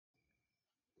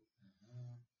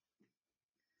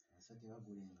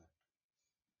tebagulenga.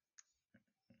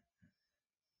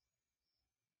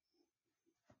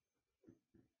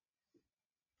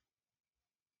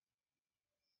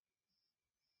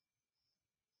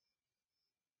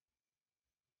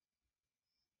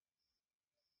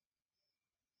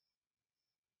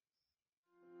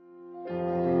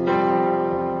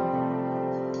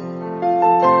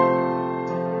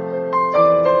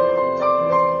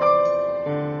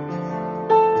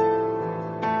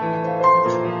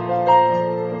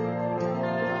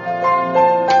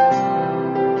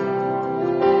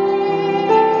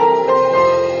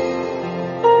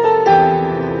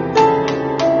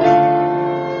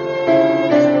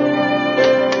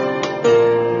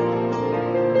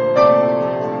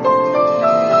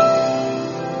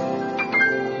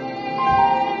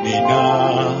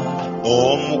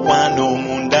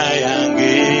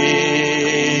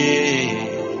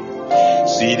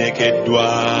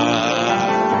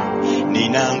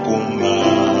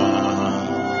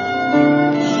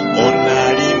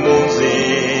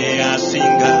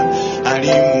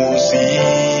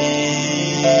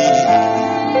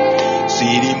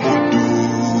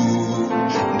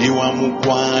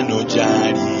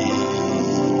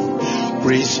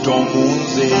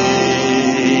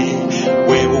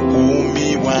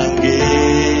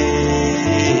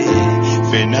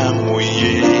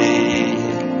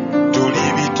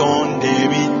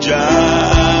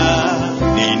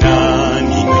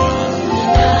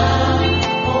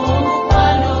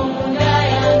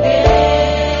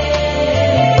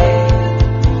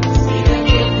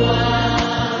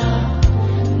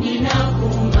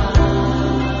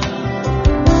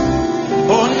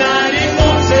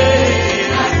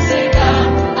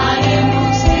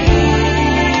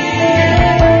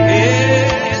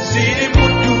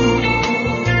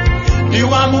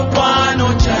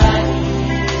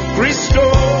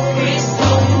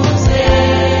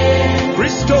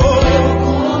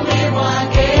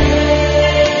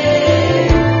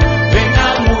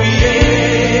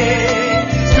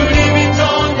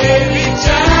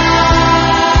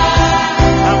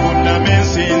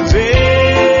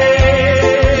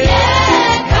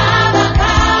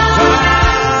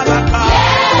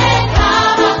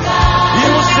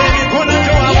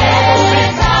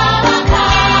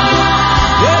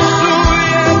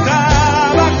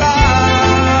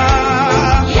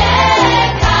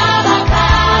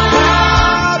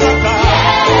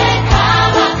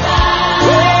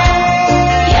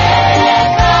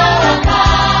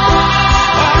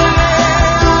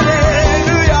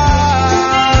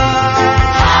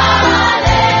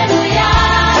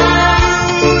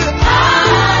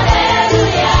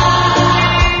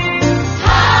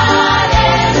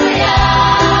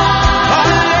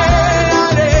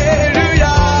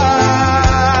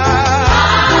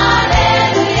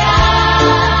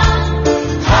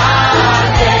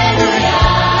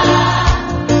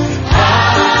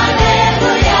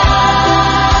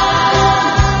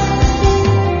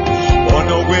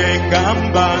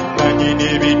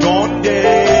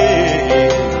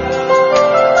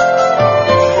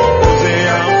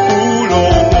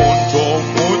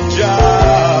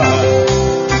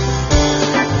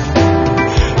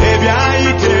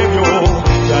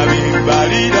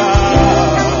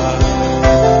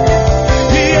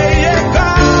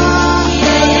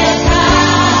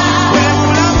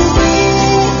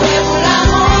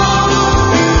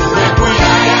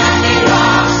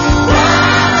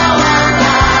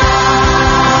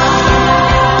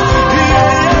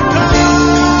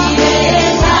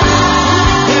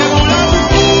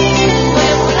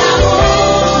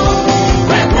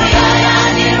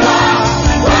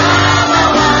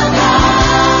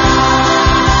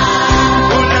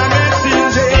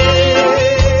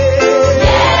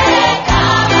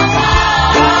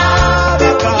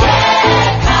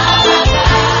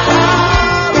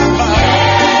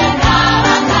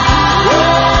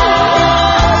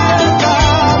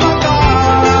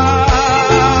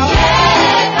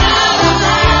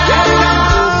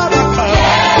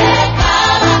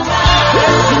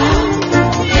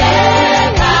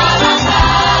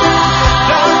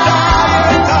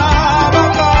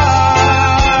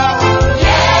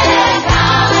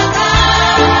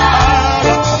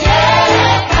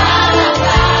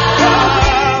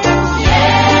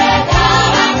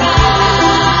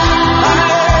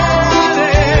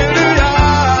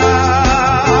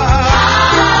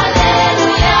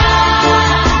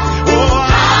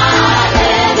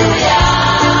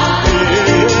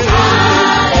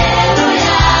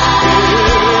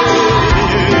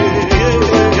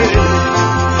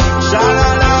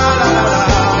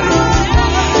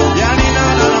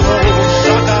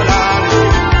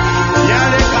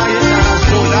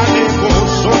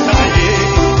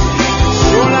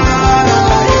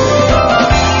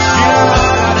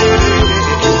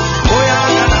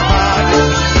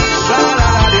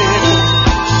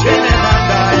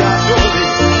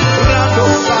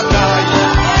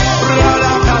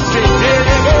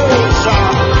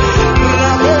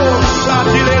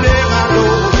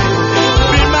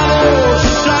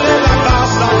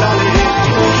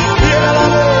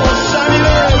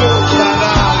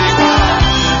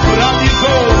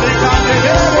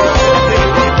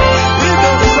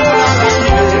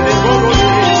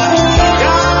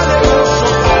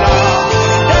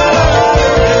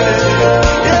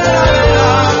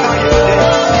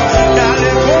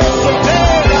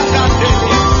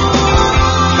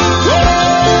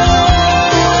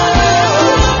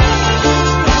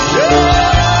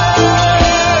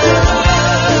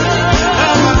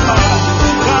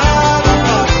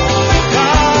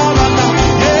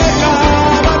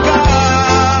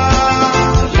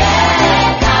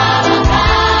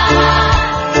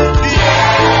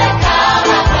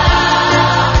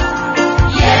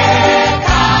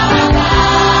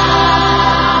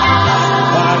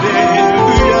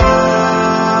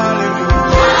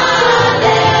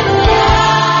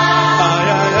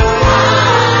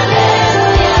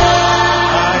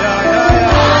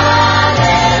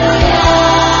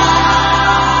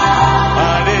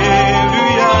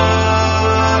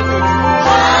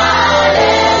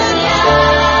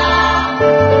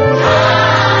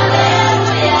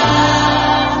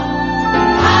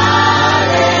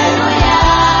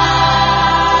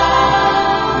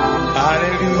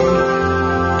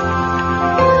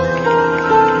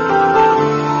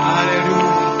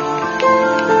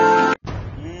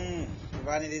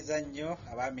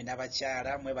 abaami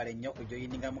n'abakyala mwebale nnyo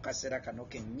okujoyininga mu kaseera kano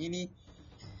kennyini.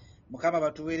 Mukama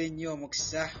batuweere nnyo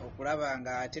omukisa okulaba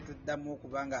nga ate tuddamu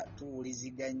okuba nga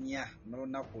tuwuliziganya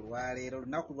n'olunaku lwaleero.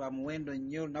 Lunaku lwa muwendo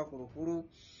nnyo, lunaku lukulu.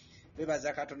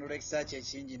 Twebaza Katonda olw'ekisa kye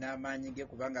ekingi n'amaanyi ge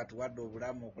kubanga tuwadde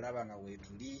obulamu okulaba nga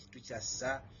weetuli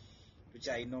tukyassa,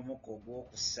 tukyalina omukka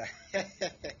ogw'okussa.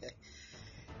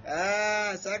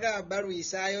 Saagala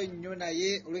balwisaayo nnyo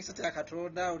naye olw'ekisa kya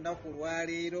Katonda olunaku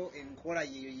lwaleero enkola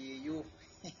yeeyo.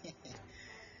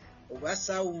 Oba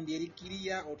saawundi eri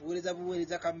kiriya otuweereza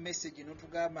buweereza ka message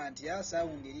n'otugamba nti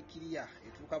saawundi eri kiriya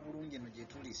etuuka bulungi eno gye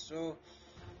tuli. So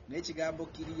n'ekigambo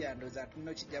kiriya ndowooza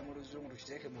tulina okijja mu Luzungu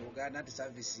tukiteeke mu Luganda nti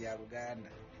service ya Luganda.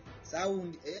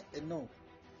 Saawundi no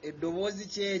eddoboozi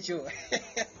kyekyo.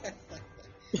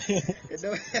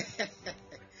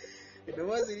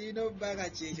 Eddoboozi lirina obba nga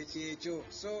kyekyo.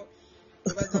 So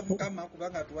tubaza Mukama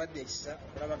kubanga tuwadde ekisa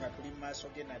okulaba nga tuli mu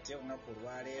maaso ge nate olunaku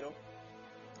olwaleero.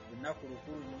 Lunaku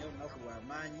lukulu nnyo, lunaku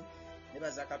lw'amaanyi.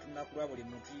 Nebaza Katonda kulwa buli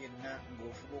muntu yenna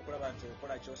ng'ofuba okulaba nti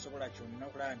okola ky'osobola kyonna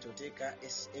okulaba nti oteeka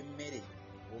emmere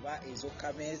oba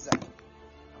ez'okkameeza.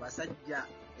 Abasajja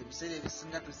ebiseera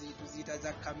ebisinga tuziyita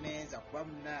za kkameeza kuba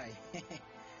munnaaye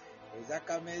eza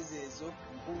kkameeza ezo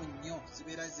nkulu nnyo,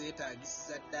 zibeera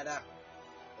zeetaagisiza ddala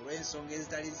olw'ensonga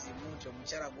ezitali zimu nti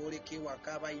omukyala gw'oleka ewaka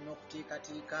aba alina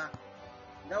okuteekateeka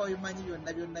nga webimanyi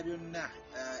byonna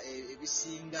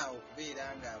ebisinga okubeera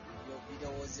nga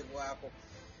birowoozebwako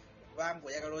kubanga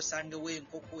oyagala osangewo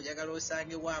enkoko, oyagala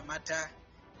osangewo amata,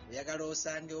 oyagala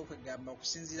osangewo kwegamba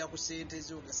okusinziira ku ssente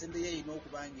zo nga ssente ye erina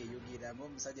okuba nga eyogera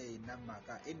ng'omusajja yenna mu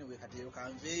maka. Anyway kati eyo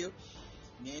kanveeyo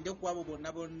ngende ku abo bonna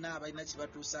abalina kye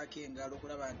batuusaako engalo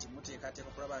okulaba nti muteekateeka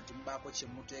okulaba nti mubaako kye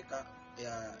muteeka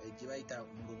gye bayita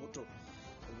mu lubuto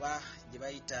oba gye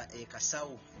bayita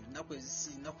kasawo.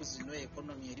 Ennaku zino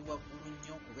ekonomi eri waggulu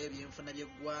nnyo oba ebyenfuna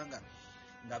by'eggwanga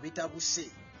nga bitabuse.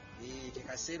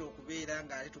 Tekaseera okubeera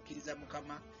nga ate tukkiriza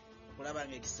Mukama okulaba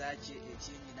nga ekisa kye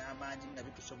ekingi n'amaanyi nga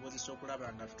bitusobozesa okulaba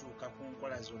nga tutuuka ku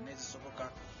nkola zonna ezisoboka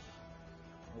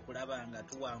okulaba nga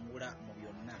tuwangula mu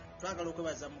byonna. Twagala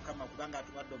okwebaza Mukama kubanga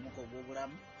atuwadde omukka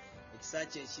ogw'obulamu. Ekisa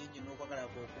kye ekingi n'okwagala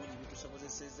kwe okungi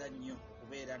bitusobozesezza nnyo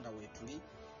okubeera nga weetuli.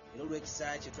 Era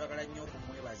olw'ekisa kye twagala nnyo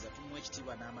okumwebaza, tumuwa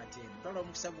ekitiibwa n'amatendo. Twala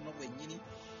omukisa guno gwennyini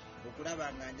okulaba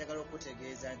nga njagala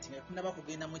okutegeeza nti nga tunaba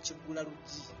kugenda mu kiggula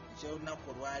luggi eky'olunaku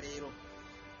olwaleero,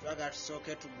 twagala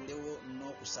tusooke tugulewo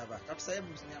n'okusaba. Katusabe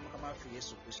mu linnya lya Mukama waffe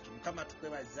Yesu Kristo. Mukama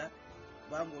tukwebaza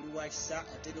kubanga oli wa kisa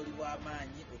ate era oli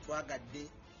w'amaanyi, otwagadde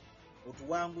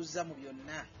otuwanguza mu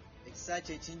byonna. Ekisa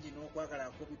kye ekingi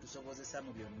n'okwagala kwo bitusobozesa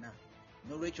mu byonna.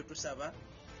 N'olwekyo tusaba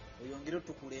oyongere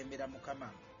otukulembera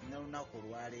Mukama n'olunaku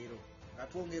olwaleero nga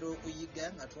twongera okuyiga,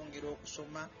 nga twongera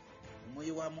okusoma.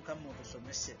 Omwoyo wa Mukama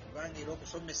otusomese kubanga era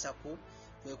okusomesa kwo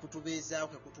kwe kutubeezaawo,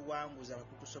 kwe kutuwanguza, kwe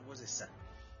kutusobozesa.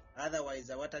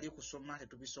 Otherwise awatali kusoma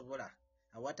tetubisobola,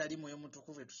 awatali Mwoyo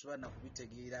Mutukuvu tetusobola na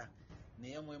kubitegeera.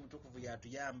 Naye Mwoyo Mutukuvu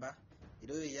yatuyamba.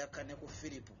 Era oyo yakka ne ku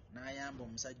Firipo n'ayamba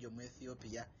omusajja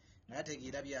Omuethiopia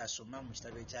n'ategeera by'asoma mu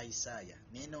kitabo ekya Isaaya,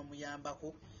 naye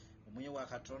n'omuyambako Omwoyo wa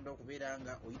Katonda okubeera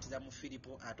nga oyitira mu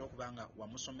Firipo ate okuba nga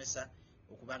wamusomesa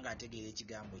okuba nga ategeera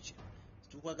ekigambo kye.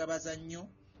 Tukwagabaza nnyo,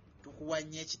 tukuwa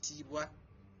nnyo ekitiibwa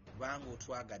kubanga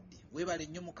otwagadde. Weebale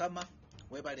nnyo Mukama,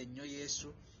 weebale nnyo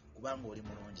Yesu kubanga oli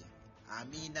mulungi.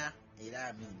 Amiina era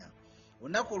amiina.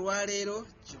 Olunaku olwaleero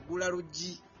kiggula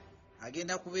luggi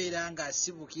agenda kubeera nga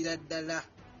asibukira ddala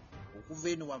okuva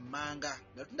eno wammanga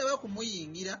nga tundaba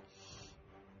kumuyingira.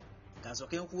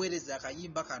 Kansooke nkuweereza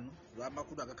akayimba kano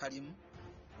olw'amakulu agakalimu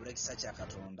olw'ekisa kya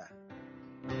Katonda.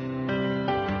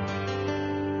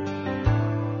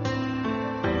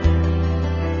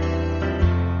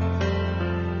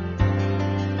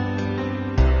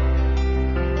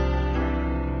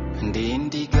 Ndi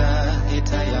ndiga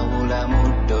etayawula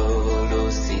muddo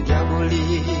lusindya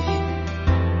buli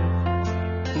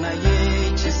naye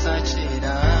ekisa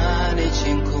kyera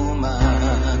nekinkuma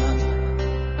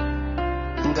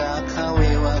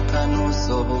ng'akaweewa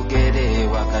kanuusa obugere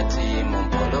wakati mu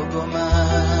mpologoma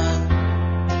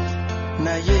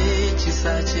naye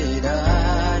ekisa kyera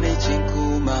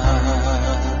nekinkuma.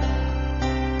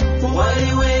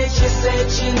 Waliwo ekisa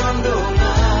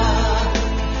ekinondoola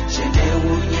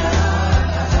kyenewunya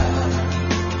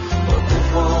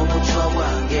okuva omutwe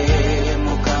gwange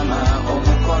Mukama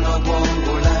omukono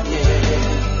gw'ongulabye.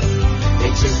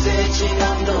 Ekisa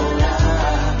ekinondoola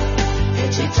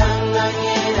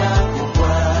ekitanganyera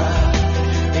kugwa,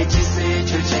 ekisa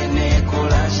ekyo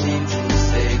kyeneekola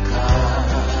kintuseeka.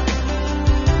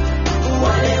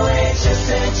 Waliwo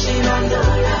ekisa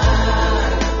ekinondoola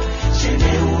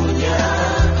kyenewunya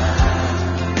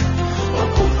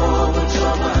okuva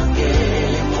obutwa bwange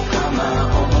Mukama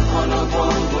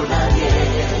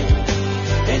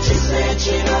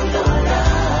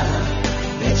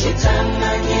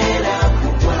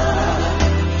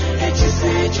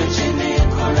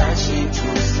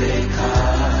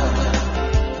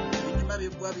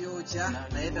atya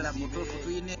naye ddala mutuufu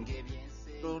tuyina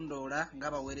kulondoola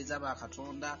ng'abaweereza ba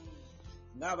Katonda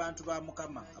ng'abantu ba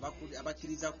Mukama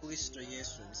abakkiriza Kristo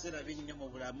Yesu. Ebiseera binnyo mu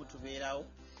bulamu tubeerawo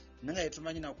naye nga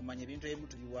tetumanyi nakumanya ebintu ebimu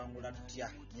tubiwangula tutya,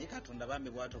 naye Katonda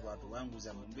bambi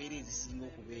bw'atuwanguza mu mbeera ezisinga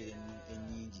okubeera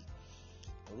ennyingi.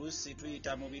 Oluusi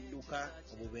tuyita mu bidduka,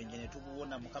 obubenje ne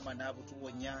tubuwona, Mukama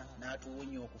n'abutuwonya,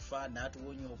 n'atuwonya okufa,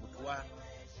 n'atuwonya obutwa.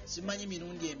 Simanyi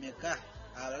mirundi emeka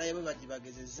abalala bwe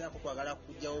bagibagezezzaako kwagala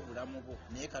kuggyawo obulamu bwo,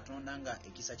 naye Katonda nga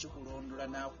ekisa kikulondola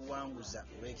n'akuwanguza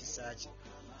olw'ekisa kye.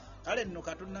 Kale nno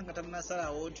Katonda nga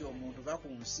tannasalawo nti omuntu va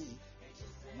ku nsi,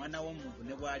 omwana w'omuntu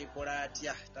ne bw'alikola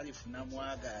atya talifuna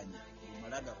mwagaanya,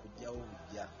 lumalaga kuggyawo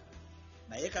bujja.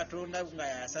 Naye Katonda nga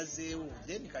yasazeewo,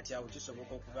 then kati awo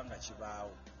kisoboka okuba nga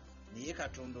kibaawo. Naye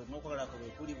Katonda n'okukola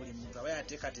kwe kuli, buli muntu aba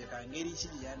yateekateeka ngeri ki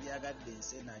gye yandyagadde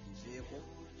ensi n'agiveeko.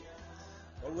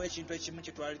 Waliwo ekintu ekimu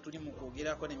kye twali tuli mu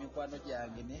kwogerako ne mikwano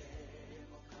gyange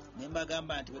ne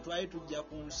mbagamba nti bwe twali tujja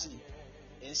ku nsi,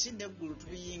 ensi n'eggulu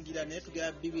tubiyingira naye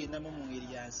tugera bibinamu mu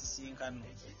ngeri ya nsisinkano.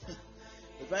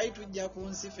 Bwe twali tujja ku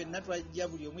nsi ffenna twajja,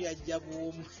 buli omu yajja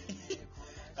bw'omu.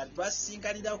 Kati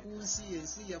twasisinkanira ku nsi,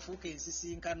 ensi yafuuka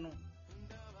ensisinkano.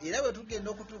 Era bwe tugenda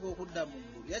okutuuka okudda mu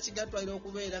ggulu, era kigatwalira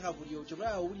okubeera nga buli okyo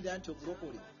bwawulira nti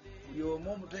obulokole, buli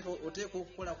omu oteeka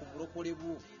okukola ku bulokole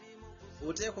bwo,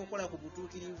 oteeka okukola ku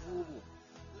butuukirivu bwo,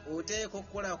 oteeka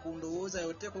okukola ku ndowooza yo,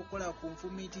 oteeka okukola ku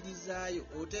nfumiitirizaayo,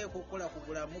 oteeka okukola ku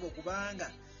bulamu bwo,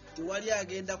 kubanga tewali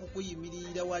agenda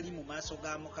kukuyimirira wali mu maaso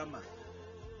ga Mukama.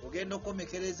 Ogenda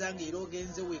okukomekereza ng'era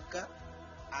ogenze wekka,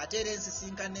 ate era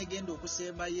ensisinkano egenda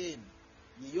okusembayo eno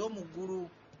y'ey'omu ggulu.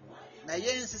 Naye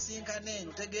ensisinkano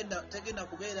eno tegenda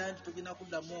kubeera nti tugenda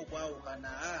kuddamu okwawukana,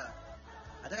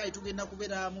 ate kali tugenda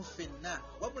kubeera wamu ffenna.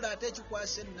 Wabula ate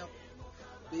ekikwasa ennaku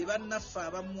be bannaffe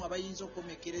abamu abayinza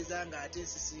okukomekereza ng'ate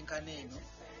ensisinkano eno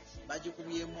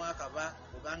bagikubyemu akaba,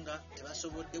 kubanga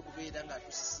tebasobodde kubeera nga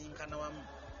tusisinkana wamu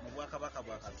mu bwakabaka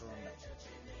bwa Katonda.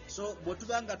 So bwe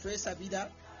tuba nga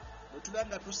twesabira, bwe tuba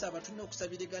nga tusaba, tulina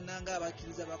okusabirigana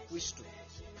ng'abakkiriza ba Kristo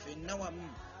ffenna wamu,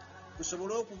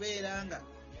 tusobole okubeera nga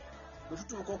bwe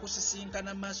tutuuka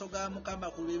okusisinkana mu maaso ga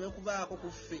Mukama, kuleme kubaako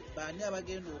ku ffe baani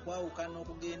abagenda okwawukana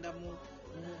okugenda mu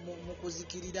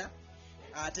kuzikirira,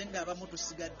 ate ng'abamu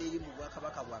tusigadde eri mu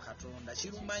bwakabaka bwa Katonda.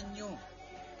 Kiruma nnyo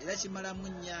era kimalamu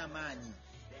nnyo amaanyi.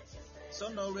 So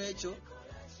n'olwekyo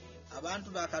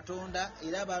abantu ba Katonda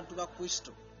era abantu ba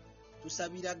Kristo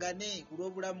tusabiragane ku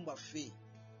lw'obulamu bwaffe.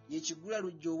 Yekigula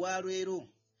lujja olwaleero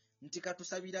nti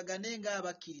katusabiragane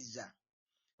ng'abakkiriza,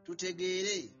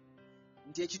 tutegeere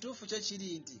nti ekituufu kyo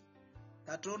kiri nti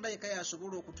Katonda yekka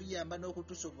yasobola okutuyamba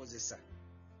n'okutusobozesa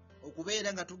okubeera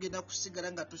nga tugenda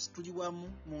kusigala nga tuli wamu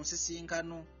mu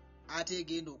nsisinkano, ate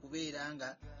egenda okubeera nga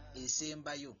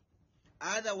esembayo.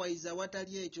 Otherwise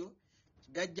awatali ekyo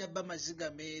gajja bba maziga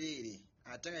meereere,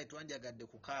 ate nga tetwandyagadde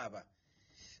kukaaba.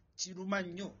 Kiruma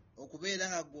nnyo okubeera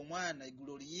nga gwe omwana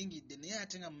eggulu oliyingidde, naye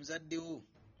ate nga muzaddewo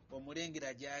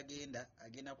omulengera gy'agenda,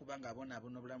 agenda kuba nga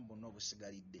abonaabona obulamu bwonna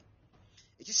obusigalidde.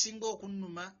 Ekisinga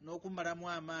okunnuma n'okumalamu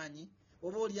amaanyi,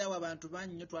 oba oliawo abantu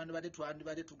bannyo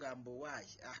twandibadde tugamba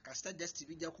owaayi, kasita just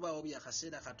bijja kubaawo bya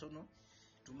kaseera katono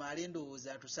tumale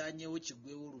ndowooza atusaanyeewo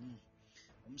kiggwewo lumu.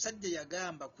 Omusajja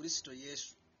yagamba Kristo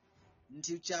Yesu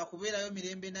nti kyakubeerayo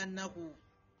mirembe na nnaku,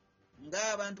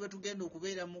 ng'abantu bwe tugenda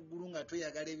okubeera mu ggulu nga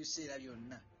tweyagala ebiseera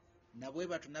byonna, nabwe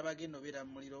batu n'abagenda obeera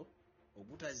mu muliro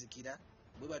ogutazikira,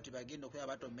 bwe batu bagenda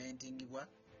okubeera batomentingibwa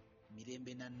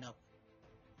mirembe na nnaku.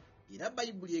 Era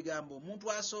Bayibuli egamba omuntu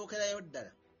asookerayo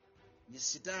ddala ye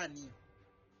Sitaani,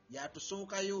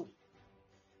 yatusookayo.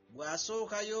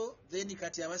 Bw'asookayo then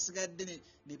kati abasigadde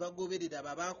ne bagoberera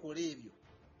abaakola ebyo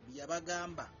bye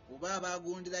yabagamba, oba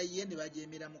abaagondera ye ne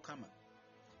bajeemera Mukama.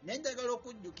 Naye njagala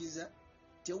okujjukiza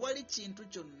tewali kintu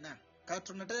kyonna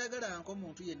Katonda tayagala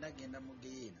nk'omuntu yenna agenda mu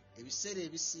geyeena. Ebiseera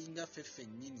ebisinga ffe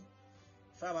ffennyini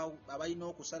ffe abalina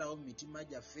okusalawo mu mitima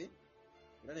gyaffe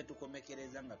era ne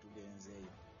tukomekereza nga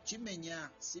tugenzeeyo.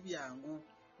 Kimenya si byangu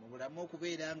mu bulamu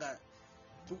okubeera nga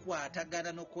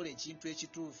tukwatagana n'okukola ekintu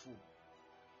ekituufu,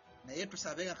 naye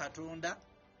tusabe nga Katonda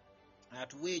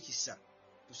atuwe ekisa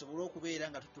tusobole okubeera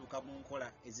nga tutuuka mu nkola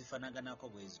ezifaanaganako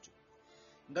bwe zityo.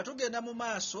 Nga tugenda mu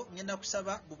maaso, ngenda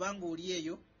kusaba bubanga oli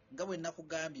eyo nga bwe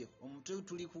nakugambye, omutwe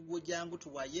tuli ku Jangu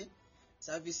Tuwaye,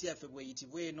 saavisi yaffe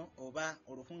bweyitibwa eno, oba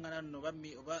olukuŋŋaana luno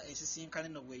oba ensisinkano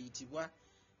eno bweyitibwa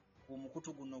ku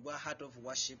mukutu guno gwa Heart of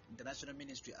Worship International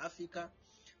Ministry Africa.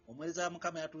 Omuweereza wa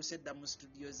Mukama yatuuse dda mu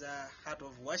studio za Heart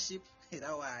of Worship,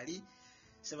 era waali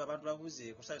sebo abantu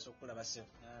babuze kusabisa okulaba sebo.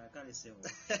 Kale sebo.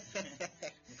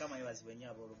 Mukama yebazibwe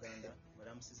nnyo abooluganda,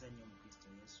 balamusiza nnyo mu Kristo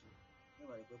Yesu.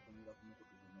 Mubale kwekumira ku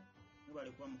mukutu guno.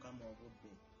 Mubale kuba Mukama obudde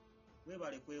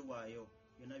weebale kwewaayo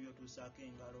byonna by'otuusaako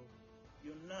engalo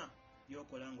byonna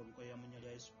byokola ng'obikolera mu nnya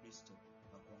lya Yesu Kristo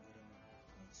akwongeremu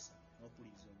omukisa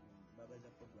n'okuwuliriza obulungi. Mbagaza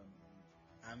puroguramu bulungi.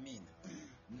 Amiina.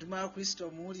 Mutuma wa Kristo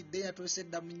omuwulidde yatuuse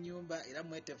dda mu nnyumba era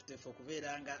mwetefutefu okubeera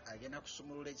nga agenda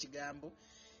kusumulula ekigambo.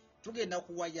 Tugenda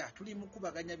kuwaya, tuli mu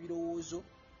kubaganya birowoozo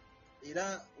era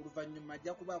oluvannyuma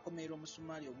ajja kuba akomerera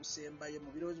omusumaali ogusembayo mu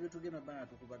birowoozo bye tugenda bba nga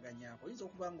tukubaganyaako. Oyinza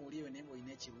okuba ng'oliyo naye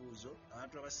ng'olina ekibuuzo.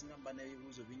 Abantu abasinga mu bana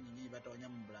ebibuuzo binnyinyi batawanya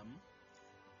mu bulamu.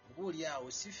 Obuuli awo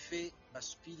si ffe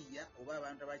basupiriya oba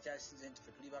abantu abakyasinze nti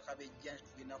ffe tuli bakabejja nti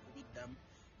tugenda kubiddamu,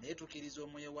 naye tukkiriza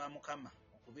omwoyo wa Mukama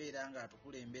okubeera nga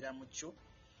atukulembera mu kyo,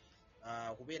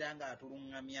 okubeera nga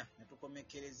atuluŋŋamya ne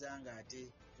tukomekkereza ng'ate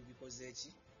tubikoze eki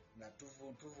nga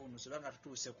tuvuunuse oba nga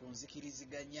tutuuse ku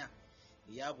nzikiriziganya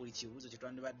eya buli kibuuzo kye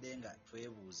twandibadde nga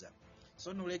twebuuza.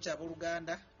 So n'olwekyo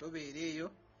abooluganda tobeera eyo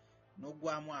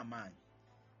n'oggwamu amaanyi.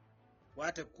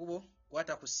 Kwata ekkubo,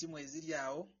 kwata ku ssimu eziri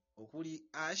awo okuli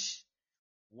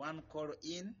 #1 call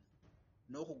in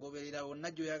n'okugoberera wonna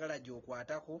gy'oyagala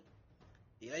gy'okwatako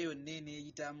era yonna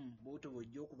eneeyitamu bw'otyo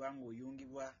bw'ojja okuba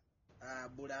ng'oyungibwa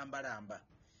bulambalamba.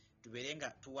 Tubeere nga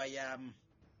tuwayaamu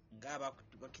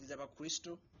ng'abakkiriza ba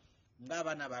Kristo,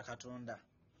 ng'abaana ba Katonda.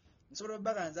 Nsobola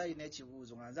obba nga nze alina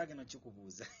ekibuuzo nga nze agenda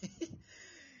okikubuuza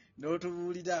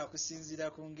n'otubuulira okusinziira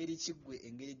ku ngeri kiggwe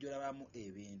engeri gy'olabamu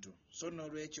ebintu. So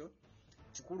n'olwekyo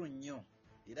kikulu nnyo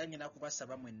era ngenda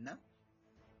kubasaba mwenna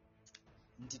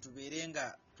nti tubeere nga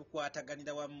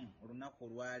tukwataganira wamu olunaku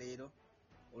olwaleero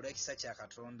olw'ekisa kya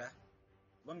Katonda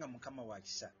kubanga Mukama wa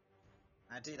kisa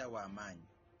ate era w'amaanyi.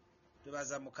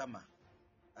 Twebaza Mukama.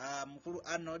 Mukulu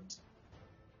Arnold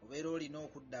obeera olina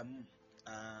okuddamu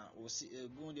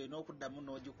gundi olina okuddamu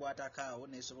n'ogikwatako awo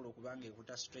nesobola okuba nga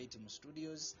ekuta straight mu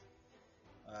studios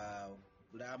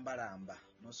bulambalamba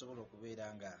n'osobola okubeera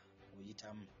nga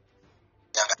oyitamu.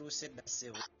 Tuuse dda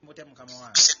ssebo mutya mukama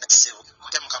wange.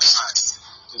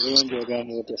 Bulungi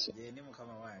ogamba otya ssebo? Ndi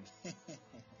mukama wange.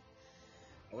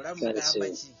 Olamu mugamba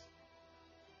ki?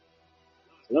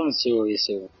 Olamu kiwoye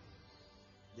ssebo.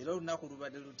 Leero olunaku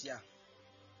lubadde lutya?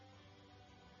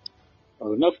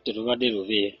 Olunaku terubadde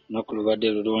lubi, olunaku lubadde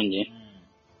lulungi.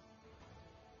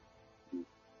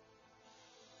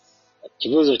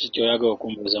 Kibuuzo ki ky'oyagala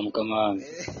okumbuuza mukama wange?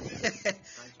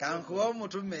 Kankuwa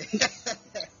omutume.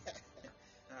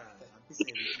 Ampisa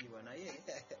ebitiibwa naye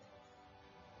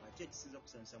ki ekisinza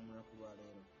okusanyusa mu lunaku lwa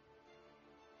leero?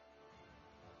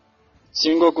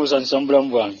 Singa okusanyusa mu bulamu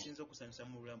bwange? Kisinza okusanyusa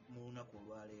mu lunaku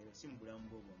olwaleero, si mu bulamu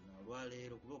bwo bwonna,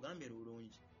 olwaleero kuba ogambye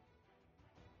lulungi.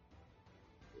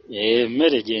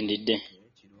 Emmere gye ndidde.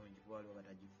 Kirungi kuba waliwo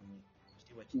batagifunye,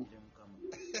 ekitiibwa kijjire Mukama.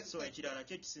 So ekirala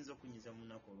ki ekisinza okunyiza mu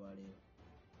lunaku olwaleero?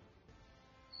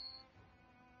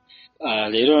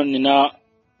 Leero nina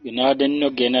binaadde nnyo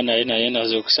genda naye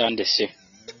nazo okusandese.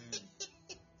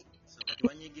 So kati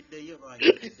wanyigiddeyo oba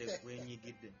wanyigidde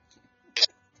wenyigidde?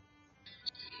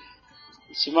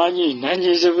 Simanyi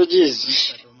nanyize bugizi.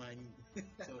 Katomanyi.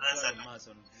 So twala mu maaso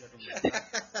ntuja tumuleka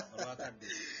olwakadde.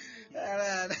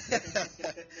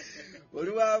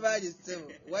 Oli w'amaanyi ssebo.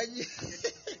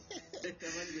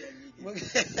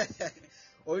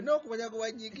 Olina okumanya gwe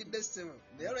wanyigidde ssebo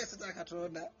naye olw'ekisa kya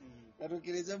Katonda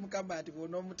katukkirize Mukama nti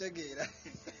bw'ona omutegeera.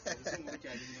 Obusungu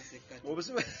bukyali mu masekkati.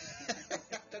 Obusungu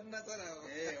tannasalawo.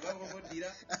 Oba bubuddira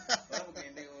oba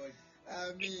bugende oli.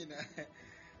 Amiina.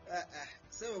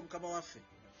 Ssebo Mukama waffe.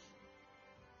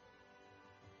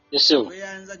 Ssebo.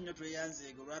 Tweyanza nnyo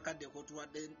tweyanzeege olwakadde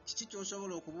k'otuwadde. Kiki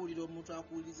ky'osobola okubuulira omuntu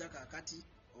akuwuliriza kaakati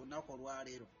olunaku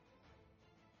olwaleero?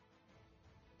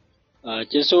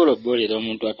 Kyensobola okubuulira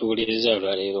omuntu atuwuliriza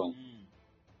olwaleero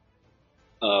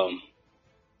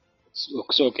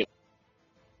okusookera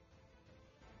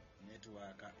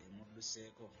netiwaaka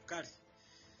emudduseeko. Kale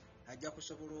ajja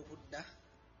kusobola okudda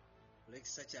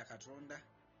olw'ekisa kya Katonda.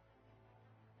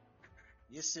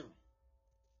 Ye ssebo.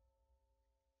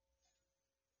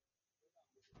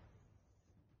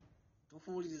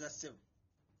 Tukuwuliriza ssebo.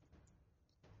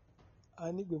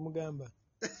 Ani gwe mugamba?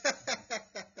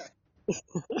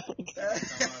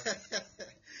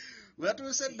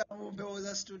 Watuuse dda mu mpewo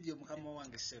za studio mukama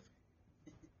wange ssebo.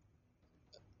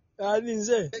 Ani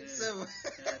nze? Ssebo.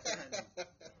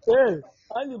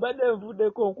 Ani badde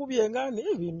nvuddeko nkubye ngani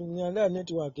ebintu nyanda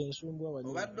network ensumbwa wali.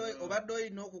 Obadde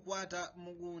olina okukwata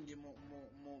mugundi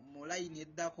mu layini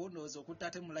eddako ndowooza okutta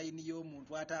ate mu layini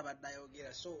y'omuntu ate abadde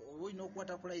ayogera. So oba olina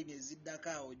okukwata ku layini eziddako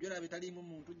awo gy'olaba etaliimu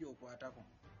muntu gy'okwatako.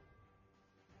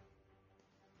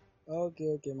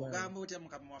 Okay man. Ogamba otya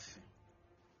mukama waffe?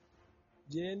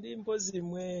 Gye ndi mpozi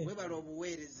mwe. Webala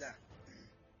obuweereza.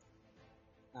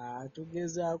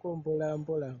 Tugezaako mpola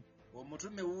mpola.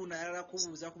 Omutume wuuno ayagala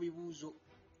kubuuza ku bibuuzo.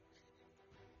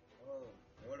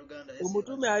 Oluganda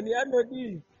Omutume ani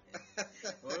anodi.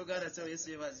 Oluganda so Yesu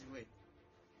yebazibwe.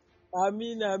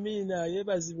 Amina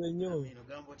yebazibwe nnyo. Amina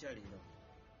ogamba otya leero.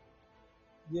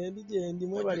 Gyendi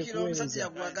mwebale Ojjukira omusajja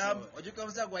kuweereza. gwagamba, ojjukira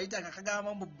omusajja gwayitanga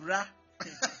kagamba mu bra.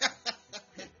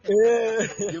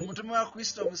 Ye mutume wa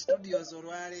Kristo mu studios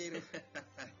olwaleero.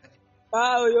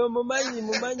 Oyo mumanyi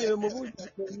oyo mubuulizi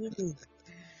mwennyini.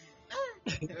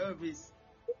 Elvis.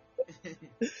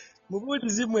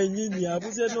 Mubuulizi mwennyini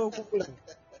abuze n'okukula.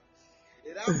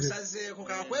 Era akusazeeko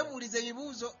kakwebuuliza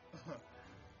ebibuuzo.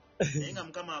 Naye nga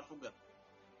Mukama afuga.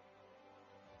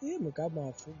 Mukama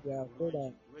afuga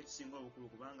akola. Ekisinga obukulu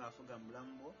kubanga afuga mu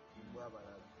bulamu bwo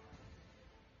bw'abalala.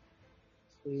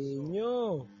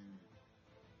 Nnyo.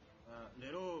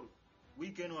 Leero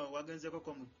weekend wagenzeeko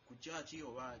ku church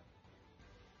oba?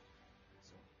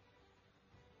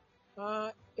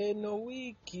 Eno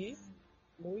wiiki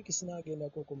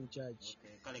sinaagendako mu church.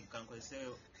 Kale kankozese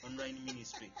online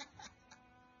ministry.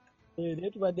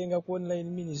 Naye tubadde nga ku online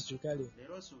ministry kale.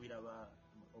 Leero osuubira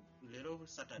leero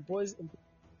Saturday.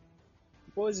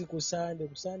 Mpozi ku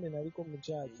Sunday naliko mu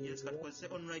church. Yes, kati kozese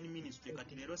online ministry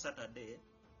kati leero Saturday.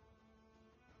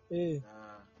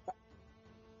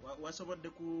 Wasobodde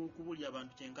kubulya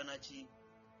abantu kyenkana ki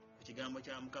ku kigambo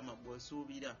kya Mukama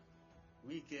bw'osuubira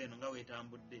wiiki eno nga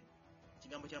weetambudde?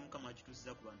 Ekigambo kya Mukama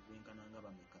kituusiza ku bantu benkana nga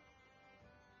bameka?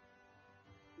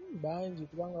 Bangi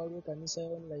kubanga waliwo ekkanisa ya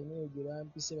online eyo gye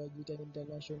bampise bagiyita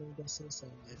International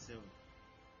Intercessors.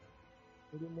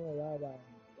 Mulimu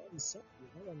olw'abantu babisatu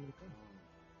babameka.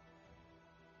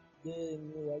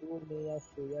 Then waliwo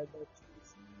n'eyaffe eya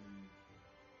Baptist.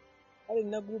 Kale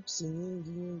nina groups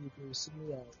nyingi ku simu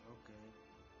yawe.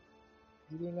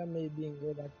 Ziringa maybe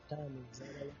ng'oba 5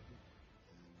 ez'abalala.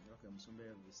 Musumba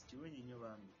Elvis kirungi nnyo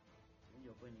bambi.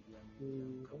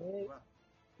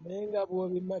 Naye nga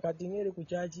bw'obima kati ng'eri ku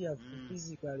kyaki yaffe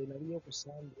physically naliyo ku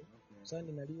Sunday.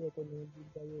 Sunday naliyoko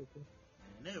n'ebuddayooko.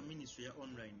 Nayo ministry ya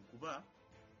online kuba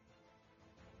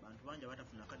bantu bangi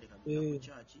abatafuna kadde kagenda ku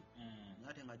church naye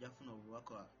ate nga ajafuna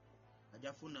obubaka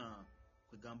ajafuna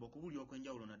kwegamba okubulya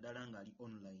okwenjawulo naddala nga ali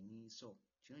online. So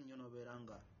kino nnyo n'obeera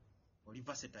nga oli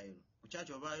versatile ku church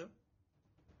obaayo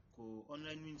ku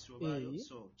online ministry obaayo.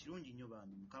 So kirungi nnyo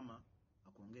bambi. Mukama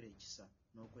akwongera ekisa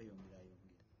n'okweyongera.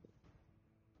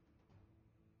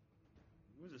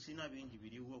 Ebibuuzo sirina bingi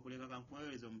biriwo okuleka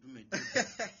kankuweereza omutume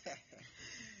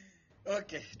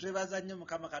Okay, twebaza nnyo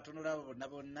Mukama Katonda olabo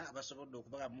bonna abasobodde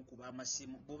okuba mukuba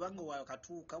amasimu. Bw'obanga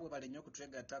wakatuuka bwebale nnyo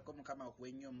okutwegattako, Mukama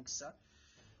akuwe nnyo omukisa.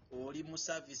 Oli mu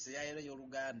service ya leero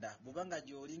y'Oluganda. Bw'obanga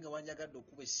gy'oli nga wanjagadde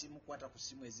okuba essimu, kwata ku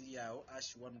ssimu eziri awo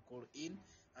 #1 call in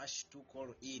 #2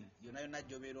 call in. Yonna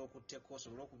gy'obeera okutteko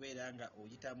osobole okubeera nga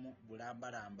oyitamu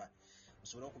bulambalamba,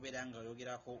 osobole okubeera nga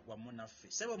oyogerako wamu naffe.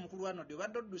 Ssebo omukulu wano ddyo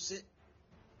obadde odduse?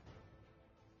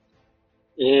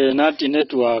 Nati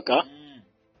network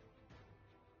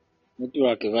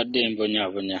ebadde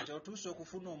embonyabonya. Kati otuuse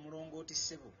okufuna omulongooti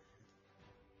ssebo?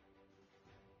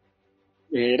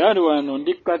 Era wano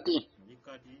ndi kati.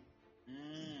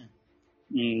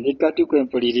 Ndi kati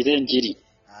kwempulirira enjiri.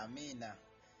 Amina.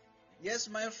 Yes,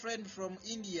 my friend from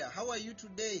India. How are you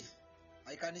today?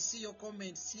 I can see your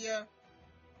comments here.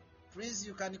 Please,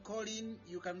 you can call in.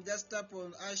 You can just tap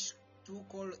on #2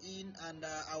 call in and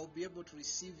I'll be able to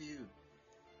receive you.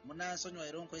 Munansonyiwa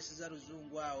era nkozesa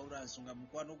Luzungu awo olwansonga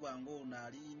mukwano gwange ono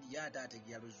ali India ate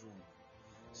ategera Luzungu.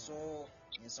 So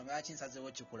ensonga yaki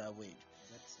nsazeewo kikula bwekyo.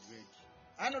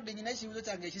 Ano nyina ekibuuzo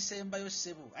kyange ekisembayo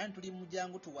ssebo. Ani tuli mu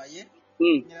Jangu Tuwaye.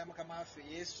 Nyina Mukama waffe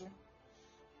Yesu.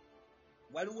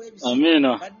 Waliwo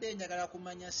ebiseera badde njagala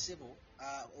kumanya ssebo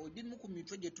ebimu ku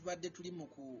mitwe gye tubadde tuli mu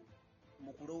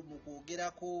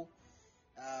kwogerako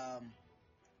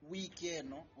wiiki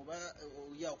eno oba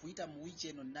okuyita mu wiiki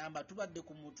eno namba tubadde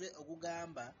ku mutwe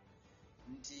ogugamba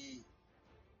nti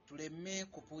tuleme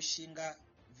kupushinga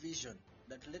vision,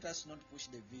 that let us not push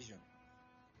the vision.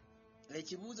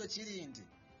 Ekibuuzo kiri nti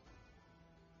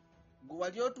gwe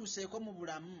wali otuuseeko mu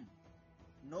bulamu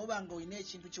n'oba nga olina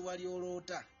ekintu kye wali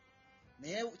oloota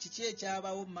naye kiki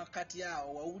ekyabawo mu makkati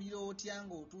awo, wawulira otya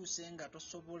ng'otuuse nga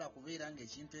tosobola kubeera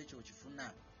ng'ekintu ekyo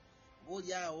okifuna?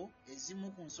 Obaoli awo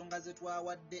ezimu ku nsonga ze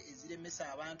twawadde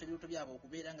eziremesa abantu ebirooto byabwe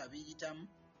okubeera nga biyitamu,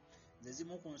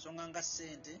 zezimu ku nsonga nga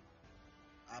ssente,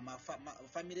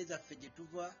 famire zaffe gye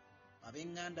tuva,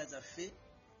 ab'eŋŋanda zaffe,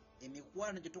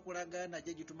 emikwano gye tukolagana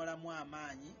gye gitumalamu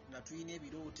amaanyi nga tulina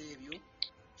ebirooto ebyo.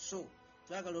 So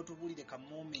twagala otubuulire ka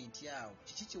moment awo,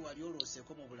 kiki kye wali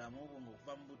olooseeko mu bulamu bwo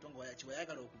ng'okuva mu buto nga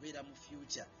kiwayagala okubeera mu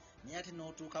future naye ate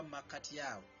n'otuuka mu makkati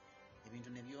awo ebintu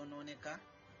ne byonooneka,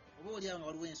 oba oli awo nga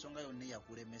waliwo ensonga yonna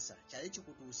eyakulemesa, kyali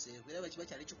kikutuuseeko? Era bwe kiba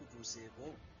kyali kikutuuseeko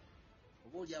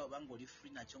oba oli awo banga oli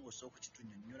free nakyo ng'osobola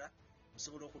okukitunnyonnyola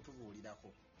osobola okutubuulirako.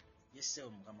 Yesseewo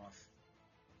mukama waffe.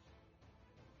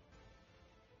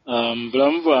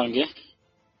 Bulamu bwange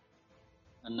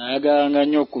nayagalanga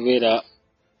nnyo okubeera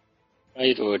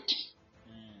pilot,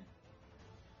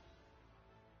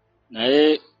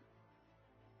 naye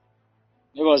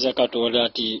nebaza Katonda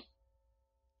ati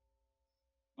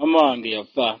mama wange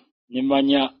yafa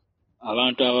nemanya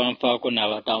abantu abanfaako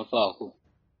n'abatanfaako,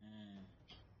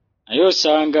 naye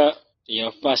osanga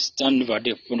teyafa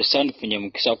sandifunye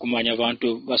mukisa kumanya abantu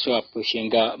basobola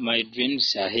pushinga my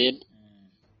dreams ahead.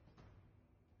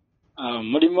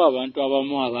 Mulimu abantu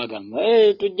abamu abagamba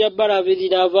tujja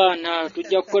balabirira abaana,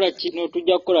 tujja kukola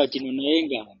kino naye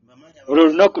nga olwo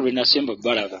olunaku lwe nasemba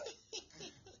balaba.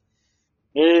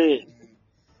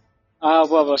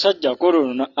 Abo abasajja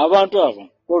abantu abo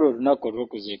olwo olunaku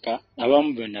olw'okuziika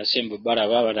abamu be nasemba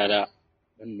balaba, abalala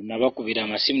nabakubira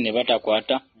amasimu ne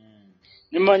batakwata.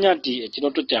 Nimanya nti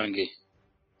ekirooto kyange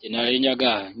kye nali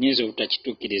njagala nnyinza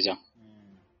obutakituukiriza,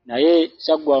 naye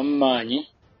saggwamu maanyi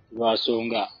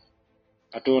lwasonga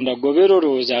Katonda gobeera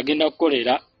olowooza agenda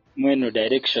kukolera mu eno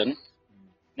direction,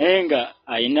 naye nga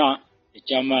ayina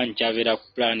ekyamaanyi kyabeera ku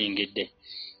planningidde.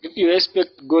 If you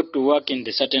expect God to work in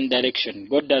the certain direction,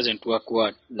 God doesn't work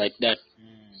like that.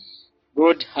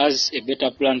 God has a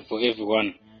better plan for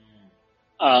everyone.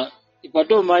 If I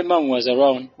told my mom was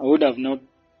around, I would have not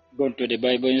gone to the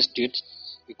Bible Institute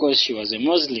because she was a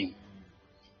Muslim.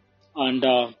 And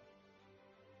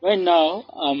right now,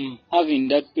 I'm having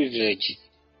that privilege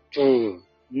to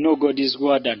know God's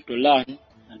word and to learn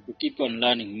and to keep on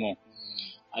learning more.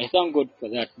 I thank God for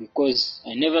that because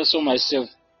I never saw myself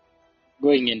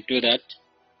going into that.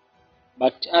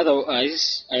 But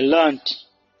otherwise, I learned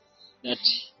that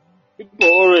people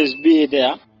always be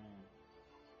there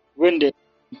when there's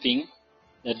something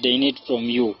that they need from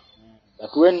you.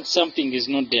 But when something is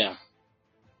not there,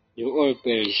 they all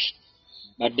perish.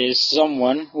 But there's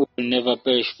someone who will never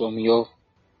perish from your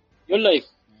life.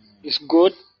 It's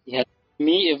God. He has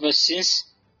me ever since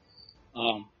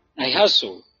I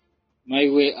hustle my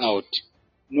way out.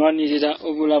 Nwanirira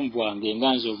obulamu bwange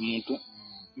nga nze omuntu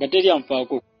nga teri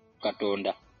anfaako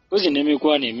Katonda. Kozi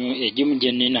n'emikwano egimu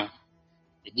gye nnina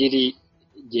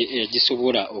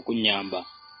egisobola okunnyamba.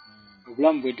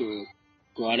 Obulamu bwetu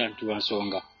twala nti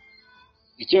wansonga.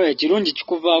 Ekirungi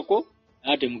kikuvaako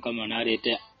ate Mukama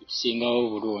n'aleeta ekisingawo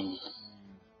obulungi.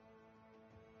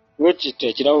 Wekito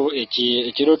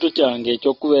ekirooto kyange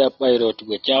eky'okubeera pilot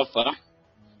bwe kyafa,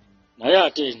 naye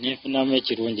ate neefunamu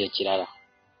ekirungi ekirala.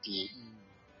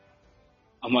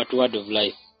 I'm at word of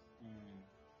life.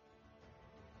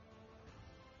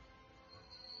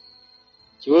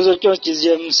 Kibuuzo kyo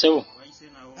kizeemu ssebo.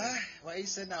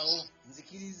 Wayise nawo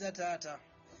nzikiriza taata.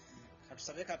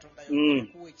 Katusabe Katonda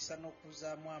y'okuwa ekisa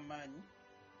n'okuzaamu amaanyi,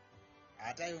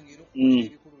 ate ayongere okukola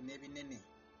ebikulu n'ebinene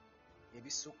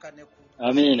ebisukka ne ku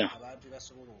abantu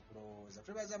basobola okulowooza.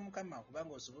 Twebaza Mukama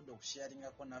kubanga osobodde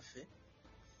okushyalingako naffe.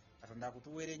 Katonda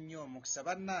akutuweere nnyo omukisa.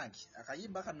 Bannange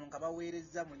akayimba kano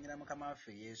nkabaweerezza mu nnyina Mukama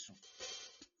waffe Yesu.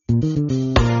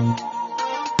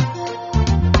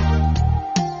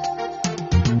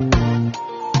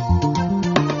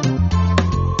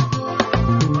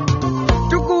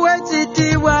 Tukuwe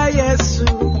ekitiibwa Yesu,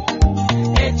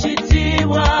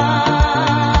 ekitiibwa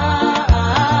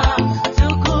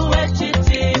tukuwe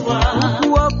ekitiibwa,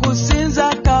 tukuwe okusinza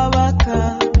Kabaka,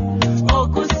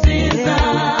 okusinza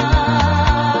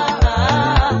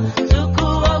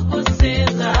tukuwe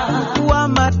okusinza, tukuwe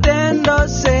amatendo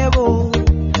sebo,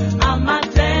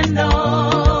 amatendo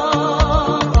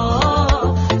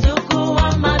tukuwe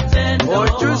amatendo,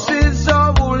 okyusiza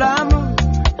obulamu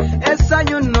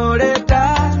essanyu n'oleeta,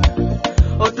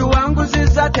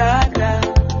 otuwanguziza taata.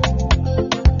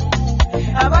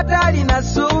 Abatalina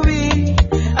ssuubi,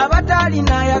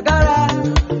 abatalina yagala,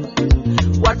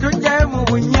 watuggyayo mu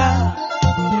bunnya.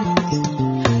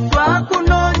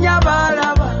 Twakunoonya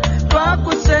balaba,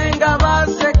 twakusenga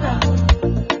baseka.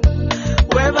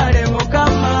 Weebale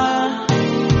Mukama,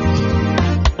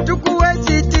 tukuwe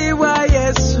ekitiibwa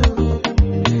Yesu,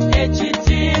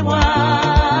 ekitiibwa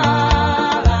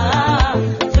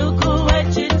tukuwe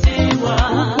ekitiibwa,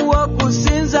 tukuwe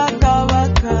okusinza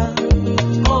Kabaka,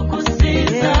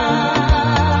 okusinza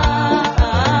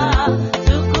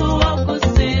tukuwe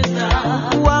okusinza,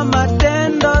 tukuwe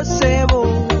amatendo sebo,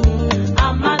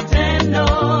 amatendo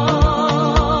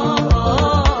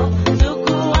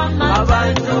tukuwe amatendo.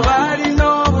 Abantu balina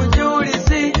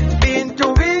obujulizi, bintu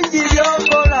bingi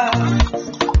by'okola,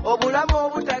 obulamu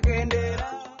obutagendera.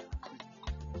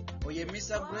 Oye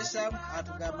Mr. Gresham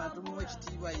atugamba tumuwe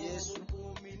ekitiibwa Yesu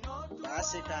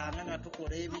twasekanga nga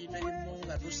tukola ebintu ebimu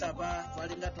nga tusaba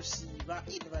twalinga tusiiba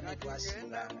ne banne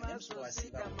twasiibanga james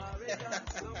twasiiba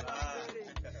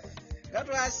nga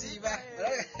twasiiba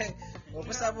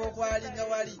okusaba okwalinga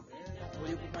wali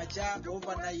buli ku makya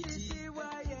overnight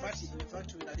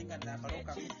infact wenalinga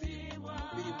nakaloka 24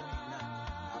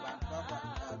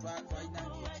 abantu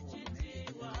twalinanga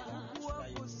ekiwono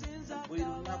buli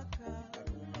lunaku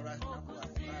olunaku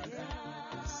lwakaaga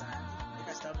sande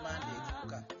ekasita mande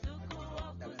etuuka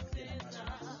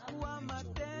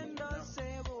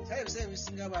kale ebiseera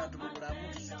ebisinga abantu mu bulamu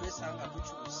twesanga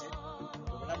tukyuse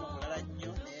obulamu bulala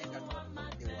nnyo naye nga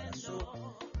tuwadde wala so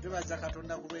twebaza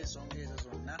katonda ku lw'ensonga ezo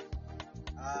zonna.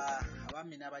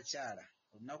 Abaami n'abakyala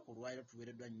olunaku olwaliro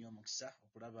tuweereddwa nnyo omukisa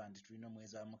okulaba nti tulina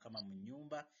omwezi wa mukama mu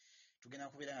nnyumba tugenda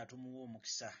kubeera nga tumuwa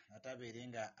omukisa atabeere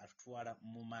nga atutwala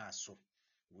mu maaso.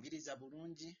 Wuliriza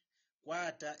bulungi,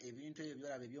 kwata ebintu ebyo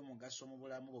byolaba eby'omugaso mu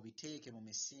bulamu bwo biteeke mu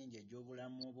misingi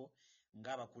egy'obulamu bwo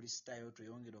ng'abakristaayo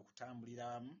tweyongere okutambulira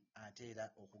wamu ate era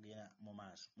okugenda mu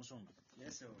maaso. Musumba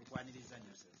tukwaniriza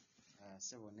nnyo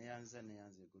sebo neyanza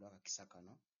egula akakisa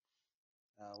kano.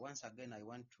 Once again, I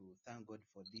want to thank God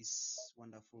for this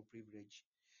wonderful privilege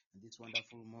and this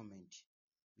wonderful moment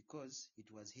because it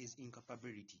was His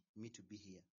incapability me to be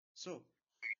here. So,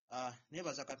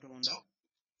 nebaza Katonda.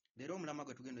 Leero omulama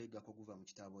gwe tugenda oyiggako guva mu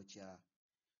kitabo kya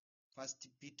 1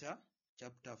 Peter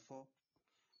chapter 4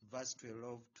 verse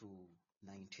 12 to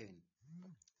 19.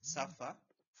 Suffer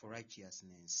for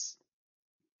righteousness.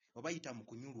 Obayita mu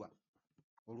kunyulwa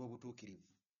olw'obutuukirivu.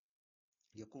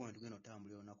 Lyekkubo ne tugenda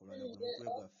otambulira olunaku olwaliro gwe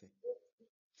mutwe gwaffe.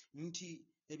 Nti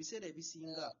ebiseera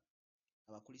ebisinga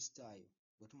abakristaayo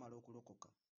bwe tumala okulokoka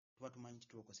tuba tumanyi nti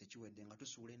tulokose kiwedde nga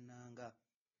tusuula ennanga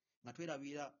nga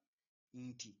twerabira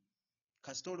nti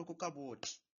kasita olokoka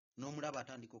bw'oti n'omulaba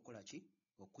atandika okukola ki?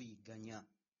 Okuyigganya.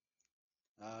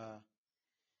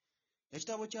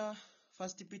 Ekitabo kya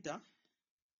 1 Peter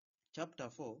chapter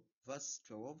 4 verse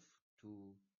 12 to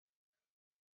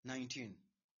 19.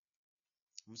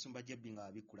 Omusumba Jebbi nga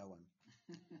abikkula wano.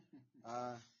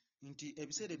 Nti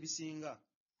ebiseera ebisinga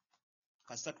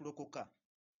kasita tulokoka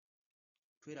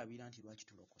twerabira nti lwaki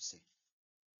tulokose.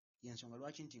 Y'ensonga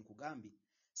lwaki nti nkugambye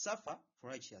suffer for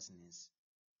righteousness.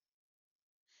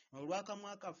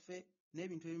 Olw'akamwa kaffe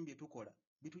n'ebintu ebimu bye tukola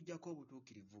bitujjako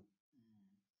obutuukirivu.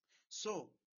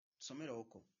 So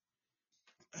tusomerewoko.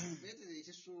 Peetero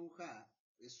ekisooka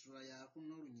essula ya 1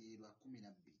 n'olunyiriri lwa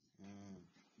 12.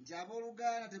 Nti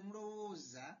abooluganda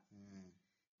temulowooza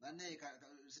bannaye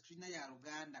tulina ya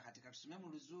Luganda kati katusome mu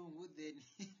Luzungu then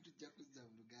tujja kuzza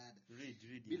mu Luganda.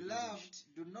 Beloved,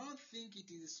 do not think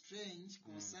it is strange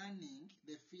concerning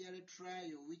the fiery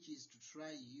trial which is to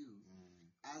try you,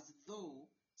 as though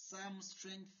some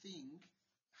strange thing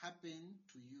happened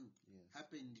to you.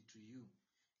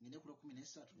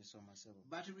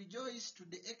 But rejoice to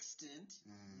the extent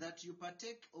that you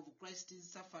partake of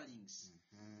Christ's sufferings,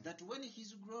 that when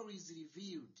his glory is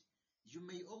revealed, you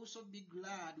may also be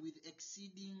glad with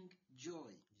exceeding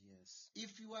joy. Yes.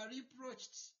 If you are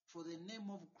reproached for the name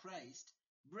of Christ,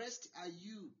 blessed are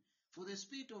you, for the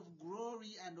spirit of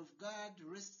glory and of God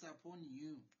rests upon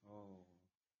you.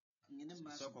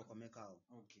 Soko komekao.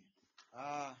 Okay.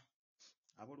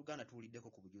 Abooluganda tuwuliddeko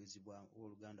ku bujulizi bwa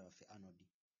Oluganda waffe Arnold.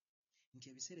 Nti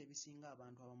ebiseera ebisinga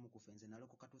abantu abamu kufe nze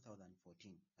nalokoka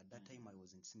 2014. At that time I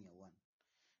was in senior 1.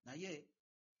 Naye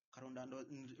Katonda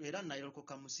era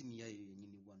nayolokoka mu senior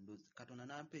yennyini bwandozi. Katonda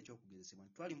nampa ekyokugezesebwa.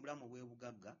 Twali mu bulamu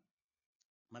obw'ebugagga.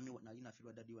 Mami nali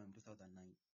nafiirwa daddy wange mu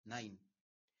 2009.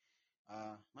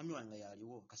 Mami wange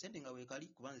yaliwo. Kasente nga weekali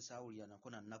kubanze saawulira nako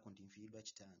na nnaku nti nfiiriddwa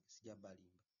kitange. Sijja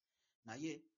balimba.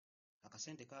 Naye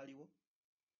akasente kaaliwo.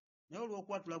 Naye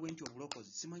olw'okwatula bwe nti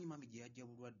obulokozi simanyi mami gye yajja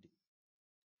bulwadde.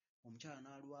 Omukyala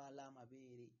n'alwala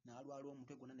amabeere, n'alwala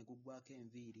omutwe gwonna ne guggwaako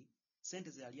enviiri. Sente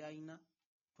ze yali alina,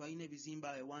 twalina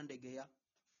ebizimba ewandegeya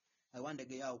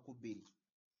awo ku bbiri.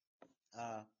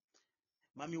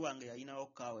 Mami wange yalinawo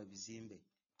kaawa ebizimbe.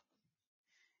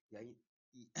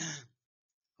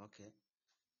 Okay.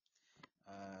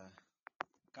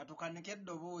 Katukanike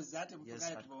eddoboozi ate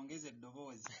mutugale tubongeze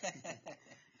eddoboozi.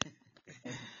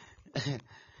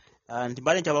 Nti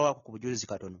mbale nkyabawako ku bujulizi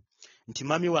katono. Nti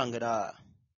mami wange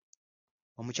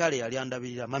omukyala yali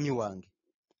andabirira mami wange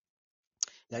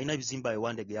yalina ebizimba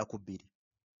ewandegeya ku bbiri.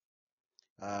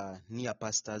 Near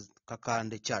Pastors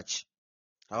Kakande Church.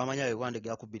 Abamanya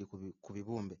ewandegeya ku bbiri ku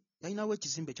bibumbe. Yalinawo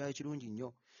ekizimbe kyali kirungi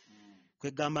nnyo.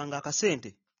 Kwegamba nga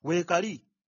akasente weekali.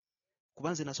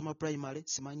 Kubanze nasoma primary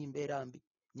simanyi mbeera mbi.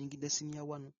 Nyingidde senior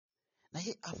 1.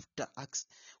 Naye after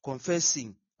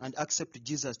confessing and accept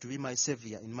Jesus to be my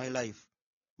savior in my life,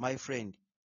 my friend,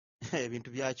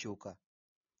 ebintu byakyuka.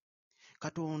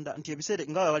 Katonda nti ebiseera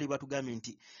nga bali batugambye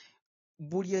nti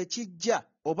buli ekijja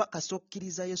oba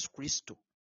kasokkiriza Yesu Kristo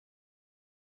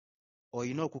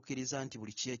olina okukkiriza nti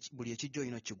buli ekijja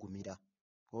olina okigumira.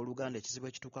 Oluganda ekizibu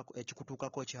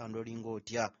ekikutuukako kihandolinga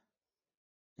otya?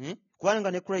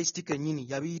 Kubanga ne Kristo kennyini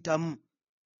yabiyitamu,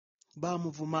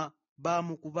 baamuvuma,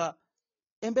 baamukuba,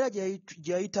 embeera gye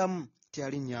yayitamu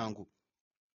teyali nnyangu.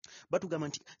 Batugamba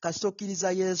nti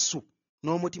kasokkiriza Yesu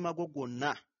n'omutima gwo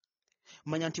gwonna,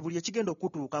 manya nti buli ekigenda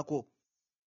okutuukako.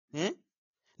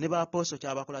 Ne baaposo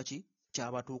kyabakola ki?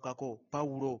 Kyabatuukako.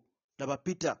 Pawulo, laba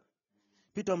Peter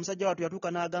omusajja wattu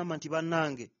yatuuka n'agamba nti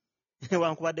bannange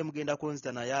wankubadde mugenda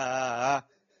kunzita naye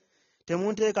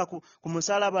temunteeka ku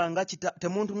musalaba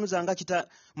temuntunuza nga kita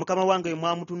mukama wange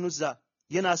mwamutunuza,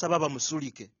 ye n'asaba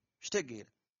bamusulike.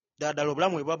 Kitegeera ddala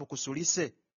obulamu bwe buba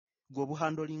bukusulise gwe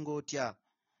obuhandolinga otya?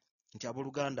 Nti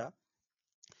abooluganda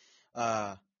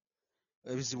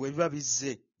ebizibu ebiba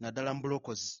bizze naddala mu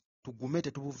bulokozi tugume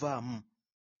tetubuvaamu.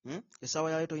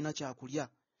 Essaawa yayo tolina kyakulya,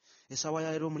 essaawa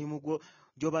yayo omulimu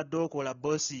gy'obadde okola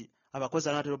boosi abakozi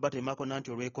anaatera obatemako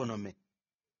nanti olw'ekonome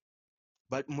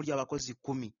muli abakozi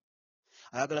 10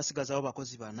 ayagala sigazaawo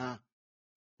bakozi 4.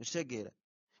 Okitegeera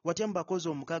watya mu bakozi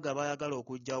 6 bayagala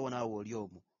okugjawo naawe oli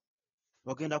omwo,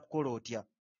 ogenda kukola otya?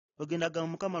 Ogenda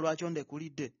gamba Mukama lwaki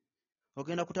ondekulidde?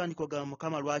 Ogenda kutandika ogamba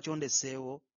Mukama lwaki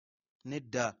ondesseewo?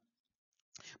 Nedda.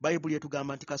 Bayibuli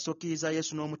etugamba nti kasokkiriza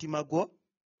Yesu n'omutima gwo,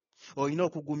 olina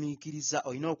okugumiikiriza,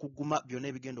 olina okuguma byonna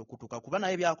ebigenda okutuuka, kuba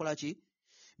naye byakola ki?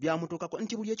 Byamutuukako.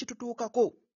 Nti buli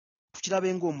ekitutuukako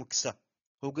tukirabe ng'omukisa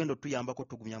ogenda otuyambako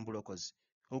tugumya mu bulokozi,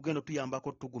 ogenda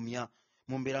otuyambako tugumya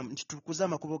mu mbeera nti tukuze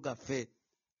amakubo gaffe.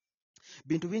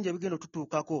 Bintu bingi ebigenda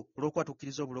otutuukako olw'okuba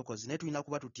tukkiriza obulokozi, naye tulina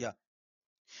kuba tutya?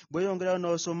 Bweyongerayo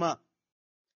n'osoma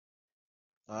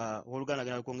Oluganda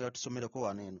agenda kwongera tusomereko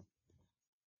wano eno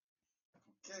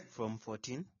from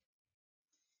 14.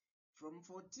 From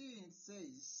 14 it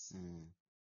says,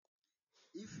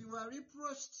 if you are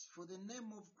reproached for the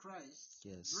name of Christ,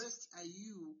 Yes. blessed are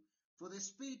you, for the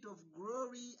Spirit of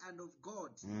glory and of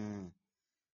God,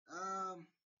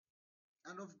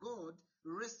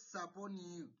 rests upon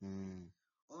you.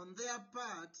 On their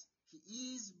part,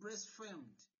 he is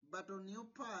blasphemed, but on your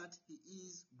part, he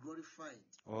is glorified.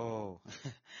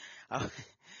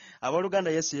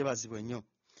 Abooluganda Yesu yeebazibwe nnyo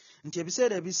nti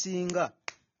ebiseera ebisinga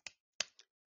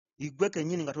igwe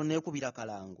kennyini nga tonneekubira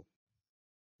kalango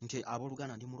nti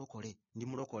abooluganda ndi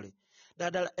mulokole.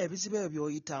 Ddala ebizibu ebyo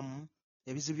by'oyitamu,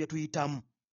 ebizibu bye tuyitamu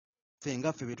ffe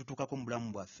nga ffe bye tutuukako mu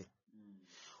bulamu bwaffe,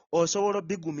 osobola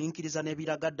obigumiikiriza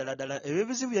n'ebiraga ddala ebyo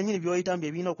ebizibu byennyini by'oyitamu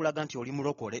bye birina okulaga nti oli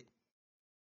mulokole,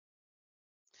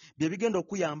 bye bigenda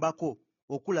okuyambako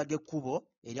okulaga ekkubo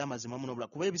eri amazima muno.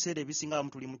 Kuba ebiseera ebisinga abamu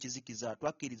tuli mu kizikiza,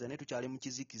 twakkiriza naye tukyali mu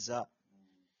kizikiza,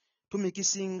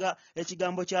 tumikisinga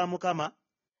ekigambo kya Mukama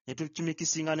ne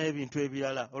tukimikisinga n'ebintu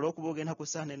ebirala. Olw'okuba ogenda ku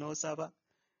Sande n'osaba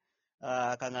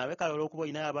kaŋŋabe kale olw'okuba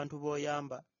olinayo abantu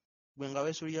b'oyamba, gwe nga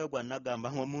weesuliyeyo gwa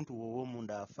nagamba ng'omuntu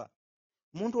w'ow'omunda afa.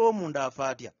 Omuntu ow'omunda afa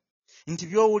atya? Nti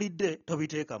by'owulidde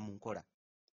tobiteeka mu nkola.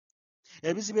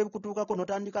 Ebizibu ebikutuukako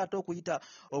n'otandika ate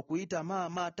okuyita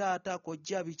maama, taata,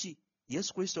 kojja, biki.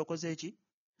 Yesu Kristo okoze eki?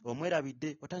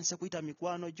 Omwerabidde, otandise kuyita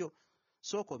mikwano gyo.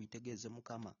 Sooka obitegeeze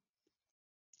Mukama,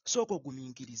 sooka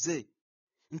ogumiikirize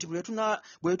nti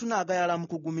bwe tunaagayala mu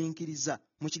kugumiikiriza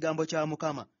mu kigambo kya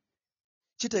Mukama,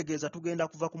 kitegeeza tugenda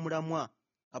kuva ku mulamwa.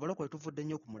 Abalokole tuvudde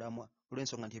nnyo ku mulamwa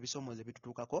olw'ensonga nti ebisoomoozo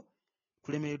ebitutuukako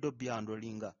tulemereddwa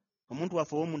obyandolinga. Omuntu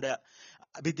waffe ow'omunda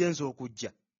bigenza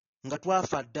okujja nga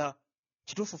twafa dda.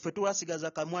 Kituufu ffe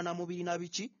tuwasigaza kamwana mubiri na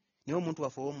biki, naye omuntu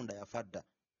waffe ow'omunda yafa dda.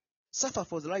 Suffer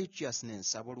for the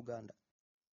righteousness, abooluganda.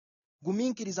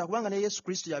 Gumiikiriza kubanga ne Yesu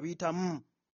Kristo yabiyitamu.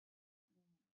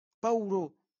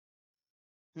 Pawulo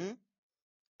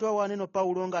twawaana eno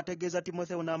Pawulo ng'ategeeza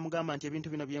Timotheo n'amugamba nti ebintu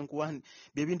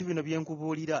bino bye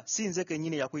nkubuulira si nze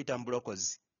kennyini yakuyita mu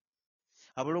bulokozi.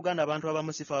 Abooluganda abantu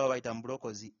abamu sifa baba bayita mu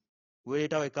bulokozi,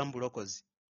 weereeta wekka mu bulokozi.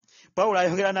 Pawulo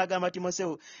ayongera n'agamba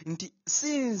Timotheo nti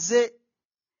si nze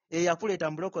eyakuleeta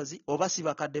mu bulokozi oba si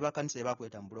bakadde bakanisa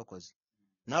ebakuleeta mu bulokozi.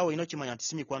 Naawe olina okimanya nti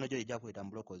si mikwano gyo ejja kuleeta mu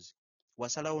bulokozi.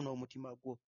 Wasalawo n'omutima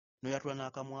gwo n'oyatula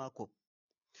n'akamwako.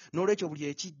 N'olwekyo buli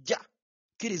ekijja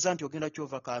kkiriza nti ogenda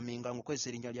kyovakaaminga ng'okozesa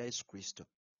erinnya lya Yesu Kristo.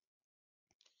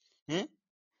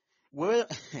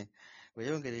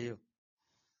 Weyongereyo.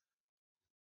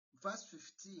 Verse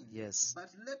 15. Yes. But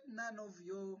let none of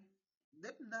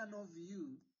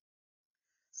you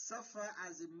suffer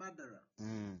as a murderer,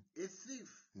 a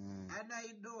thief, an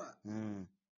idolater,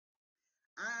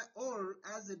 or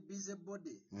as a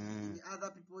busybody in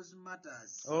other people's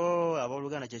matters.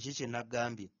 Abooluganda kyeki kye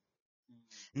nagambye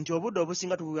nti obudde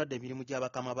obusinga tubuwadde emirimu gya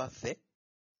bakama baffe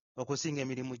okusinga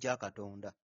emirimu gya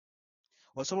Katonda.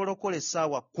 Osobola okukola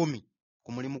essaawa 10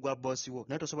 ku mulimu gwa boosi wo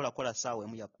naye tosobola kukola ssaawa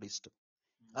emu ya Kristo.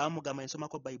 Amugamba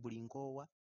nsomako Bayibuli nkoowa.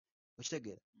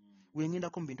 Okitegeera?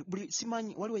 Wengendako mu bintu buli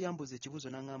simanyi waliwo yambuza ekibuuzo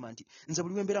n'aŋŋamba nti nze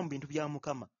buli wembeera mu bintu bya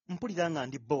Mukama mpulira nga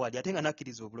ndi bowadi ate nga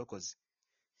nakkiriza obulokozi.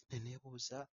 Ne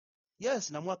neebuuza.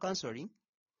 Yes, namuwa counseling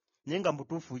naye nga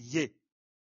mbutuufu ye.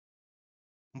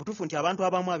 Mbutuufu nti abantu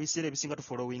abamu abiseera ebisinga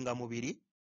tufolowinga mubiri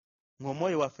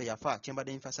ng'omwoyo waffe yafa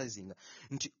kyembadde emphasizinga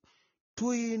nti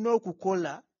tuyina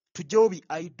okukola tujjewo bi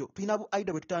idol. Tuyina bu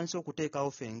idol bwe tutandise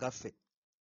okuteekawo ffe nga ffe.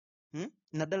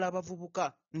 Naddala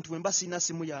abavubuka nti bwe mba sirina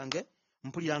simu yange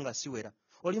mpulira nga siwera.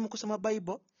 Oli mu kusoma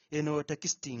Bible eno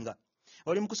textinga.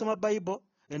 Oli mu kusoma Bible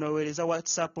eno oweereza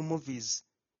WhatsApp movies.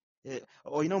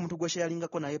 Olina omuntu gwe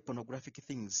sheyalingako naye pornographic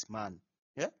things man.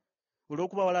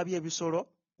 Olw'okuba walabye ebisolo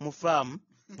mu faamu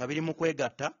nga biri mu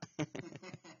kwegatta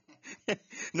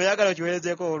noyagala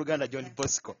okiweerezeeko Oluganda John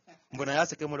Bosco mbona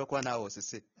yasekemula okuba naawe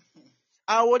osese.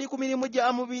 Awo oli ku mirimu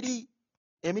gya mubiri.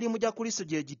 Emirimu gya Kristo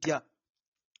gye gitya.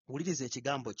 Wuliriza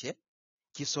ekigambo kye,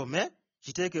 kisome,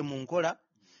 kiteeke mu nkola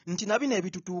nti na bino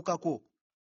ebitutuukako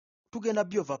tugenda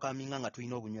byovakaminga nga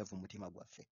tulina obunywevu mu mutima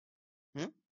gwaffe.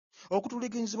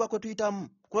 Okutulugunyizibwa kwe tuyitamu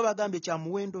kuba bagambye kya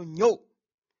muwendo nnyo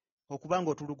okuba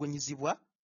nga otulugunyizibwa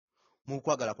mu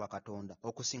kwagala kwa Katonda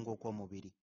okusinga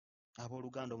okw'omubiri.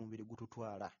 Abooluganda omubiri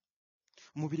gututwala.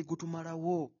 Omubiri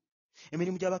gutumalawo.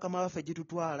 Emirimu gya bakama baffe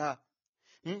gitutwala.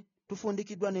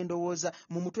 Tufundikiddwa n'endowooza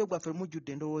mu mutwe gwaffe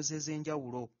mujjudde endowooza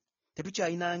ez'enjawulo.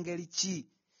 Tetukyalina ngeri ki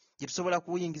gye tusobola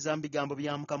kuyingiza mu bigambo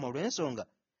bya Mukama olw'ensonga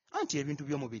anti ebintu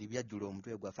by'omubiri byajjula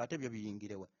omutwe gwaffe ate byo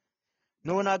biyingirewa.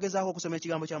 N'onaagezaako okusoma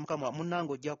ekigambo kya Mukama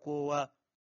munnange ojja kwowa.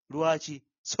 Lwaki?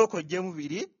 Sooka oggyemu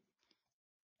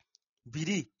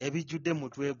biri ebijjudde mu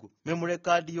mutwe gwo. Memory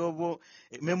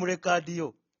card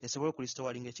yo esobole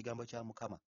okulisitowalinga ekigambo kya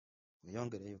Mukama.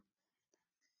 Weyongereyo.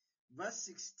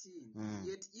 Verse 16.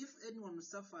 Yet if anyone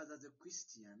suffers as a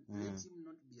Christian, let him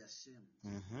not be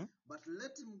ashamed, but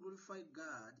let him glorify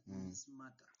God in this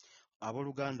matter.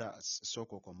 Abooluganda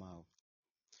sooka okomaawo.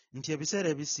 Nti ebiseera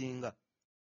ebisinga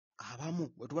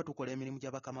abamu bwe tuba tukola emirimu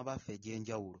gya bakama baffe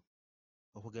egy'enjawulo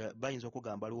bayinza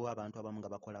okugamba waliwo abantu abamu nga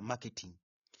bakola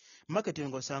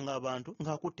marketing osanga abantu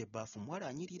ng'akutte ebbaafu muwala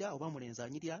anyirira oba mulenzi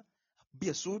anyirira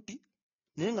akubye essuuti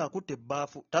naye ng'akutte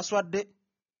ebbaafu taswadde.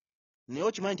 Naye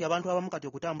okimanyi nti abantu abamu kati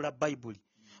okutambula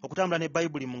ne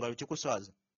Bayibuli mu ngalo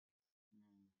kikuswaza.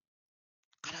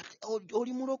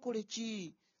 Oli mulokole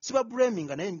ki? Siba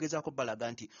blaminga naye ngezaako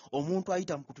balaga nti omuntu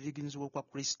ayita mu kutuligirizibwa kwa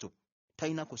Kristo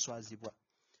talina kuswazibwa.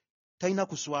 Talina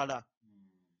kuswala.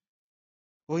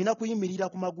 Olina kuyimirira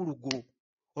ku magulu go.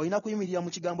 Olina kuyimirira mu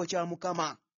kigambo kya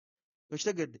Mukama.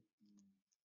 Okitegedde?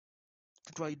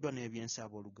 Tutwaliddwa n'ebyensi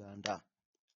abooluganda.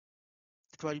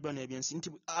 Tutwaliddwa n'ebyensi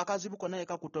nti akazibu konna naye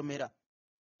kakutomera.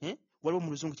 Waliwo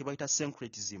mu Luzungu kye bayita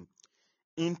syncretism.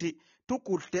 Nti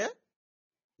tukutte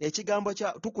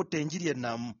enjiri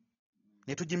ennamu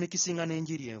ne tugimikisinga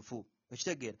n'enjiri enfu.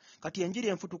 Okitegeera? Kati enjiri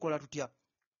enfu tukola tutya?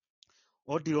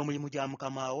 Oddira omulimu gya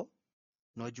Mukama wo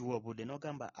n'ogiwa obudde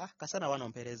n'ogamba kasana wano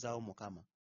mpeerezaawo Mukama.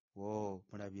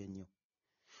 Mulabye nnyo.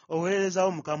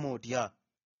 Oweerezaawo Mukama otya?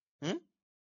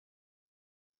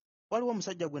 Waliwo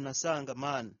omusajja gwe nasanga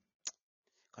maani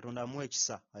Katonda amuwa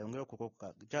ekisa ayongere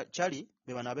okukoka. Kyali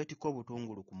be bano abeetikka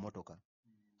obutungulu ku mmotoka.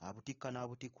 Abutikka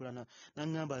n'abutikkula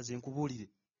n'aŋŋamba nze nkubuulire.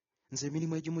 Nze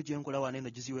emirimu egimu gye nkola wano eno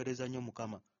giziweereza nnyo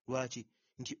Mukama. Lwaki?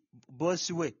 Nti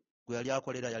boosi we gwe yali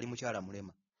akolera yali mukyala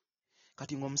mulema.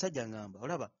 Kati ng'omusajja ngamba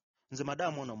olaba nze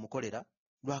madaamu ono omukolera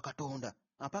lwa Katonda.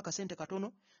 Ampa akasente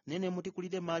katono naye ne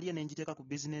mutikulira emaali ye ne ngiteeka ku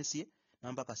bizinensi ye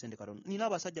nampa akasente katono. Nina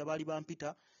abasajja baali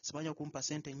bampita simanyi okumpa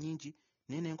sente nnyingi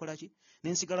naye ne nkola ki?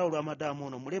 Ne nsigalawo lwa madaamu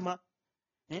ono mulema.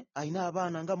 Alina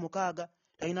abaana nga 6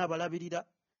 talina abalabirira.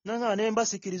 Nanga ne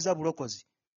mbasikiriza bulokozi.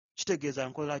 Kitegeeza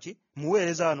nkola ki?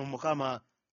 Muweereza wano Mukama.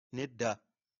 Nedda.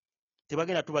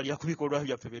 Tebagenda tubalira ku bikolwa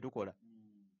byaffe bye tukola.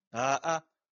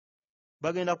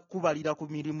 Bagenda kukubalira ku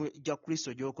mirimu gya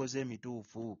Kristo gy'okoze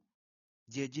emituufu.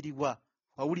 Gye giriwa.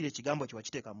 Wawulira ekigambo kye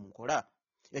wakiteeka mu nkola.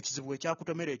 Ekizibu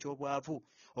ekyakutomera eky'obwavu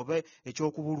oba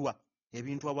eky'okubulwa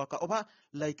ebintu awaka oba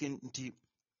like nti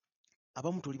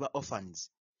abamu tuli ba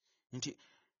orphans. Nti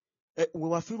we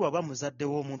wafiirwa ba muzadde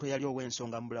w'omuntu eyali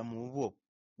ow'ensonga mu bulamu bwo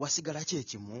wasigala ki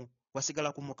ekimu?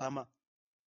 Wasigala ku Mukama.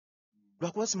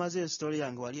 Lwakuba simaze story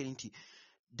yange wali eri nti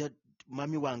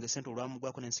mami wange sente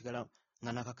olwamugwako nensigala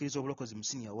nga nakakiriza obulokozi mu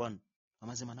senior 1.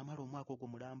 Amazima namala omwaka ogwo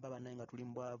mulamba banaye nga tuli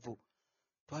mbwavu.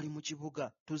 Twali mu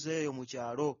kibuga tuzeeyo mu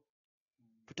kyalo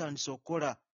tutandise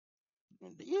okukola.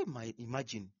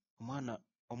 Imagine omwana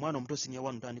omuto senior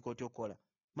 1 ntandika otya okukola.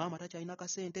 Maama takyalina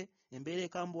kasente embeera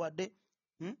ekambuwadde.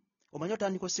 Omanyi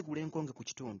otandika osigula enkonge ku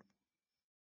kitundu.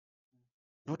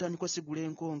 N'otandika osigula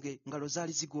enkonge, ngalo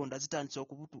zaali zigonda zitandise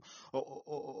okubutu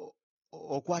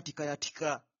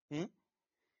okwatikayatika.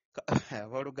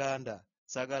 Abooluganda,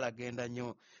 saagala genda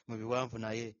nnyo mu biwanvu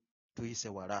naye tuyise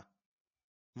wala.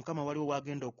 Mukama waliwo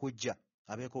wagenda okujja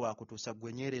abeeko wakutuusa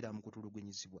gwe nyerera mu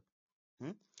kutulugunyizibwa.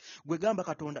 Gwe gamba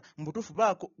Katonda mbutuufu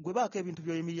gwe baako ebintu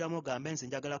by'oyimiriramu ogambe nze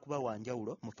njagala kuba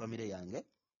wanjawulo mu famire yange,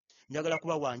 njagala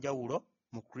kuba wanjawulo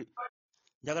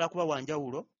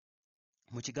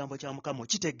mu kigambo kya Mukama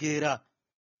okitegeera,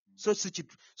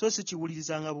 so si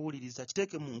kiwulirizanga buwuliriza,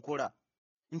 kiteeke mu nkola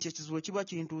nti ekizibu kiba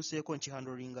kintuuseeko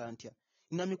nkihandolinga ntya.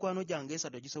 Nina mikwano gyange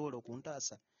 3 gisobola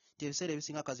okuntaasa. Nti ebiseera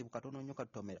ebisinga akazibu katono nnyo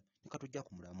katutomera ne katujja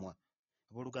ku mulamwa.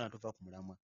 Abooluganda tuva ku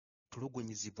mulamwa,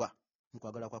 tulugunyizibwa mu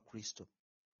kwagala kwa Kristo.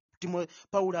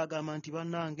 Pawulo agamba nti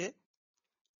bannange,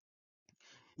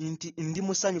 nti ndi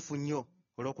musanyufu nnyo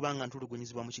olw'okubanga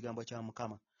ntulugunyizibwa mu kigambo kya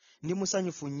Mukama. Ndi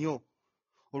musanyufu nnyo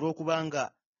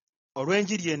olw'okubanga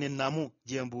olw'enjiri eno ennamu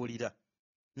gye mbuulira,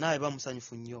 naawe ba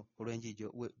musanyufu nnyo olw'enjiri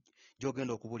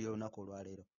gy'ogenda okubuulira olunaku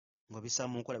olwaleero. Ng'obissa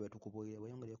mu nkola bwe tukubuulire,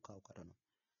 weeyongereyo kaawo katono.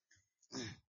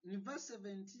 In verse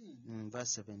 17,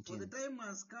 Verse 17. for the time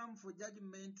has come for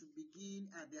judgment to begin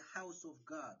at the house of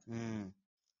God.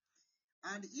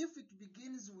 And if it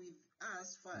begins with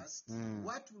us first,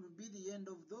 what will be the end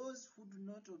of those who do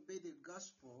not obey the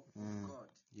gospel of God?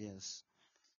 Yes.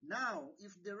 Now,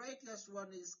 if the righteous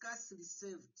one is scarcely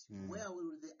saved, where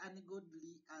will the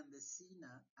ungodly and the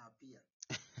sinner appear?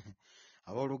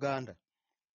 Abooluganda,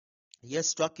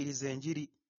 Yesu twakkiriza enjiri,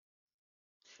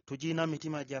 tugiina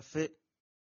mitima gyaffe,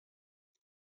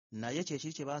 naye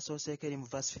kyekiri kye baasooseeko eri mu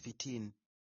verse 15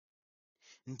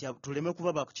 nti tuleme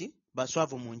kuba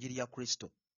baswavu mu njiri ya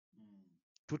Kristo.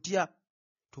 Tutya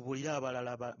tubuulire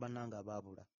abalala bannanga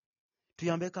abaabula,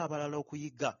 tuyambeko abalala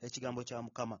okuyiga ekigambo kya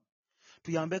Mukama,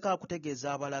 tuyambeko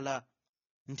akutegeeza abalala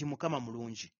nti Mukama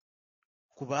mulungi,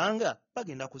 kubanga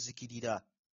bagenda kuzikirira.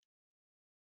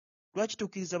 Lwaki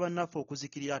tukkiriza bannaffe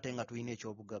okuzikirira ate nga tulina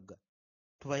ekyobugagga?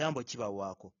 Tubayambe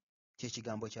kibawaako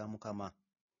ky'ekigambo kya Mukama.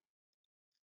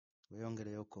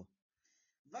 Weyongereyoko.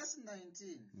 Verse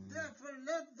 19. Therefore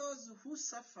let those who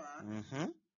suffer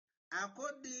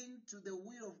according to the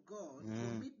will of God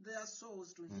commit their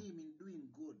souls to him in doing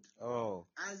good,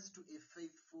 as to a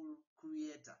faithful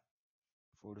creator.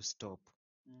 Full stop.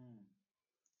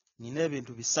 Nina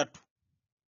ebintu bisatu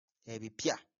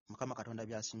ebipya Mukama Katonda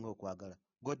by'asinga okwagala.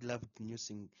 God loved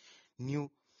new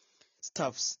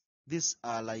stuffs. These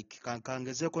are like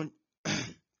kangezeko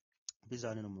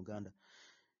bizane no Muganda.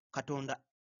 Katonda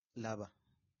laba.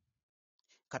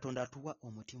 Katonda atuwa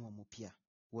omutima omupya.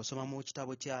 Wosoma mu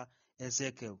kitabo kya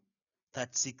Ezekiel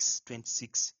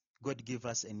 36:26. God give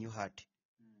us a new heart.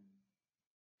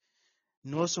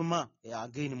 Nosoma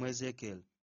again mu Ezekiel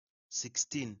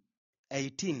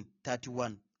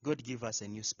 18:31. God give us a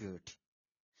new spirit.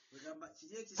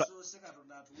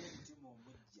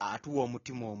 Atuwa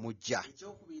omutima omujja.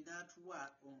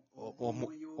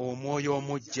 Omwoyo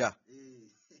omujja.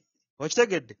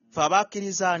 Okitegedde? Fe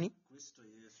abakkirizaani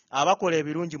abakola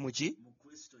ebirungi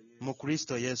mu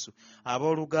Kristo Yesu.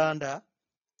 Abooluganda,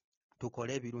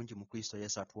 tukole ebirungi mu Kristo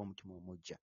Yesu, atuwa omutima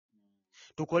omujja.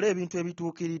 Tukole ebintu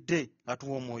ebituukiridde,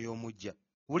 atuwa omwoyo omujja.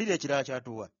 Wulira ekirala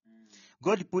kyatuwa.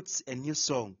 God puts a new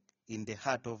song in the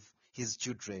heart of his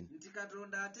children. Nti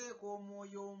Katonda ateeka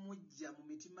omwoyo omujja mu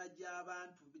mitima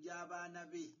gy'abaana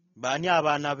be. Baani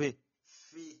abaana be?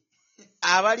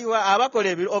 Abaliwa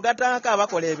abakola ogatanka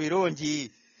abakola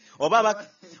ebirungi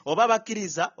oba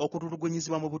bakkiriza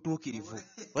okutulugunyizibwa mu butuukirivu.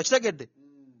 Okitegedde?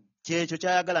 Kyekyo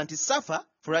kyayagala nti suffer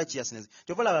for righteousness.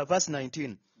 Kyova laba verse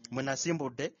 19 mwe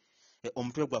nasimbudde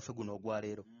omutwe gwaffe guno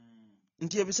ogwaleero.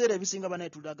 Nti ebiseera ebisinga banaye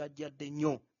tulagajjadde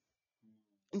nnyo.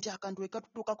 Nti akantu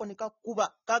ekatutuukako ne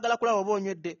kakuba kaagala kulaba oba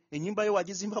onywedde. Ennyumba yo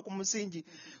wagizimba ku musingi,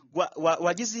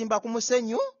 wagizimba ku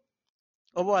musenyu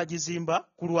oba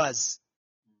wagizimba ku lwazi.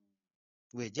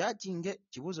 Weejajinge,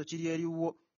 kibuuzo kiri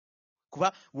eriwo.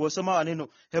 Kuba bw'osoma waneno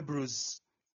Hebrews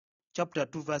chapter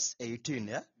 2 verse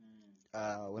 18,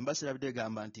 wembasirabidde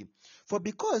egamba nti for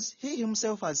because he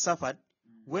himself has suffered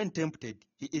when tempted,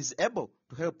 he is able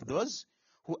to help those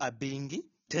who are being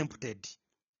tempted.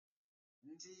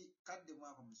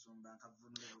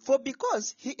 For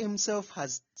because he himself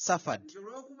has suffered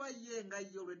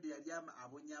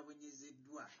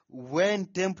when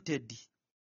tempted,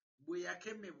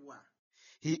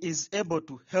 he is able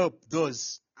to help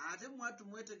those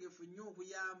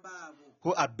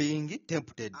who are being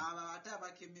tempted.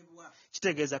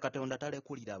 Kitegeeza Katonda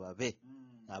talekulira babe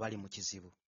abali mu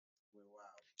kizibu.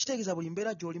 Kitegeeza buli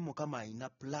mbeera gy'oli Mukama alina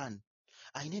plan,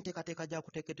 alina enteekateeka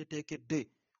gy'akuteekedde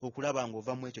okulaba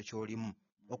ng'ova mu ekyo ky'olimu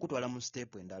okutwala mu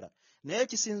siteepu endala. Naye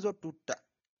ekisinza otutta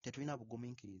tetulina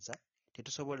bugumiikiriza,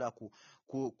 tetusobola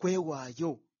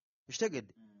kwewaayo.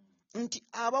 Okitegedde nti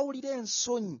abawulira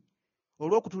ensonyi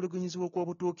olw'okutulugunyizibwa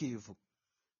okw'obutuukirivu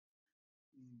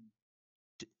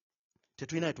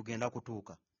tetulina we tugenda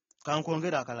kutuuka.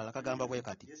 Kankwongera akalala kagamba bwe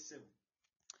kati.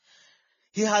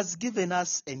 He has given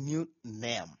us a new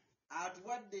name.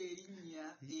 Atuwadde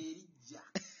erinnya erijja.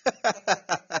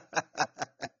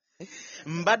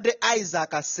 Mbadde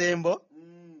Isaac Asembo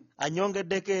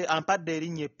anyongeddeko ampadde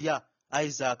erinnya eppya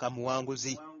Isaac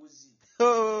Muwanguzi.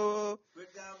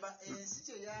 Kwegamba ensi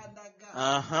kye yandaga.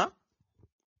 Aha.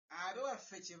 Abe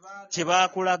waffe kye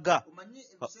baakulaga. Omanyi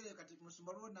ebiseera kati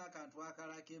musumba lwo n'akantu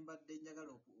akalala ke mbadde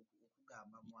njagala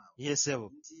okugambamu awo.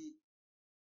 Yesebo. Nti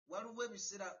waliwo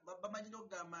ebiseera bamanyi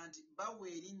n'okugamba nti bawa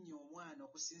erinnya omwana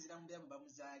okusinziira mu byamu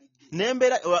bamuzaalidde.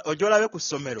 N'embeera ojja olabe ku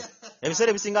ssomero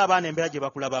ebiseera ebisinga abaana embeera gye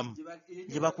bakulabamu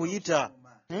gye bakuyita.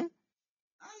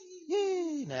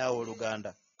 Naye awo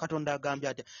Oluganda Katonda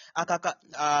agambye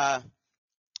atya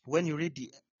when you read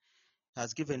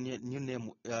has given a new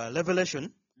name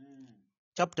Revelation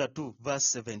chapter 2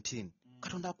 verse 17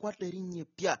 Katonda akuwadde erinnya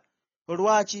eppya.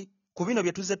 Olwaki? Ku bino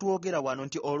bye tuzze twogera wano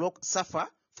nti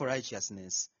suffer for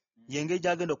righteousness yengeri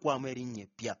gy'agenda okuwamu erinnya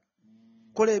eppya.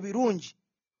 Kola ebirungi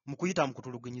mu kuyita mu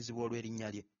kutulugunyizibwa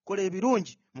olw'erinnya lye. Kola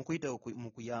ebirungi mu kuyita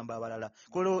mu kuyamba abalala.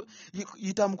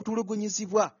 Yita mu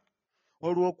kutulugunyizibwa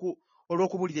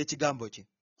olw'okubuulira ekigambo kye.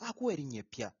 Akuwa erinnya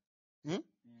eppya.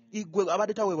 Igwe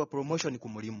abadde taweebwa promotion ku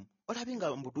mulimu olabe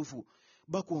nga mbutuufu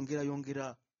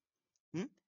bakwongerayongera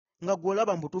nga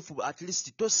gw'olaba mbutuufu at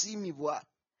least tosiimibwa.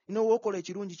 Wookola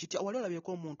ekirungi kitya wali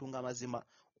olabyeko omuntu ng'amazima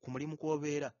ku mulimu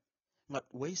kw'obeera nga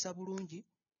weeyisa bulungi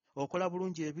okola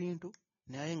bulungi ebintu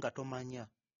naye nga tomanya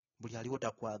buli aliwo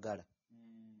takwagala.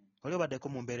 Oli obaddeko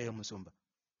mu mbeera ey'omusumba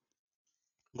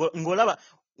ng'olaba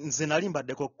nze nali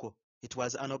mbaddekokko. It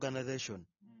was an organization.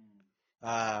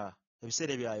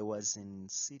 Ebiseera ebyo I was in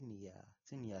senior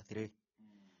 3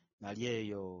 nali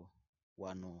eyo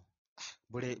wano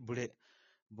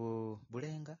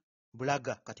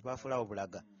Bulaga kati baafulawo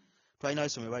Bulaga. Twalinayo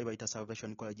essomero baali bayita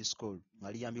Salvation College School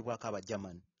nga liyambibwako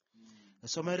Abagerman.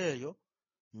 Essomero eryo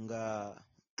nga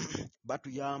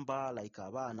batuyamba like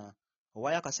abaana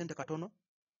owaayo akasente katono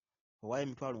owaayo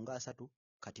emitwalo nga 3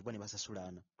 kati bo ne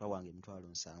basasulaana twawanga emitwalo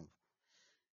 7.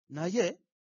 Naye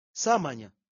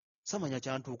saamanya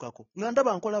kyantuukako nga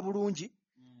ndaba nkola bulungi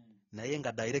naye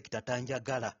nga director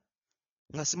tanjagala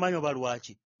nga simanyi oba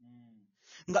lwaki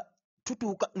nga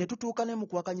tutuuka ne mu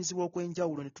kwakanyizibwa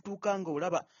okw'enjawulo ne tutuuka nga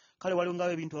olaba kale waliwo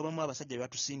ngawo ebintu abamu abasajja bye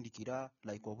batusindikira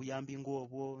like obuyambi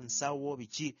ng'obwo nsawo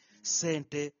biki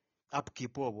ssente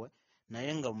upkeep obwo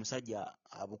naye nga omusajja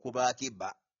abukuba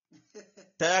akiba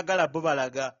tayagala bo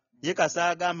balaga ye kasa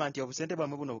agamba nti obusente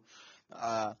bwamwe buno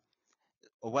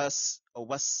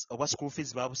obwa school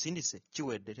fees babusindise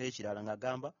kiwedde tekirala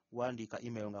ng'agamba wandiika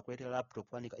email nga kuleetera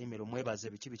laptop wandiika email mwebaze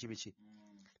biki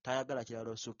tayagala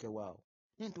kirala ossuke waawo.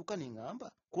 Nentuuka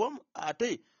neŋŋamba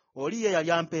ate oli ye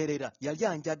yali ampeerera yali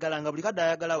anjagala nga buli kadde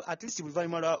ayagala at least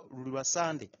luvannyuma lwa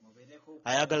Sande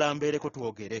ayagala mbeereko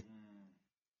twogere.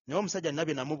 Naye omusajja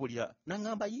nabye namubulira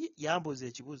naŋŋamba yambuuza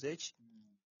ekibuuzo eki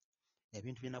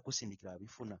ebintu bye nakusindikira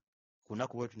abifuna ku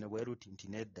lunaku bwetu ne bwe ruti nti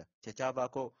nedda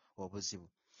kyekyavaako obuzibu.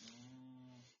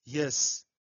 Yes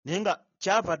naye nga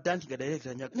kyava dda nti nga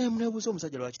director njagala naye neebuuza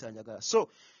omusajja lwaki tanjagala. So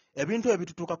ebintu ebyo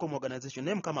bitutuukako mu organization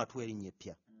naye Mukama atuwa erinnya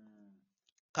eppya.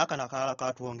 Kaakano akalala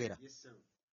katwongera.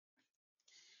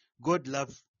 God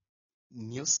love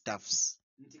new stuffs.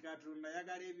 Nti Katonda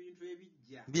ayagala ebintu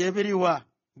ebijja. Bye biriwa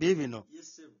bibino.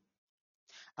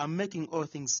 I'm making all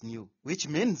things new which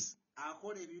means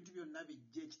akola ebintu byonna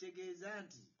bijja ekitegeeza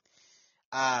nti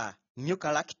new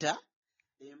character,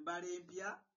 embala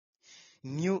empya,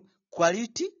 new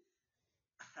quality,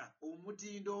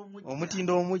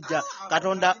 omutindo omujja.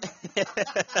 Katonda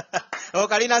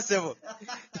okalina sebo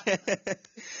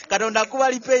Katonda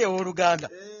kuba lipeeyo Oluganda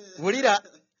bulira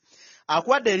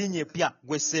akuwadde erinnya eppya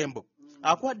gwe Ssembo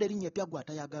akuwadde erinnya eppya gwe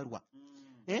atayagalwa.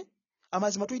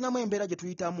 Amazima tulinamu embeera gye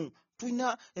tuyitamu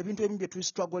tulina ebintu ebimu bye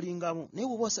tustruggolingamu naye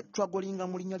bw'oba ostruggolinga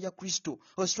mu linnya lya Kristo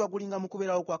ostruggolinga mu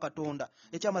kubeerawo kwa Katonda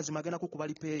ekyamazima agenda kukuba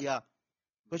lipeeya.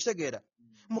 Okitegeera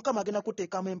Mukama agenda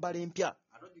kuteekamu embala empya.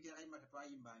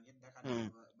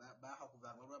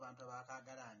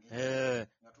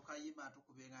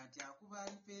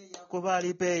 Kuba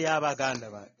lipeeya Abaganda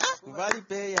kuba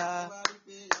lipeeya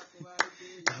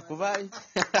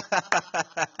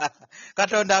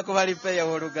Katonda akuba lipeeya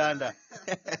Oluganda.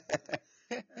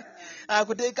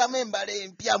 akuteekamu embala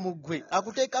empya mu ggwe,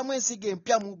 akuteekamu ensigo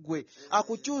empya mu ggwe,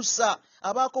 akukyusa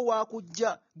abaako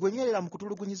waakujja, gwe nywerera mu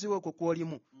kutulugunyizibwa okwo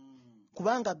kw'olimu.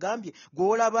 Kubanga gambye gwe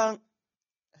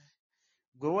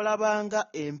olabanga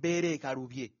embeera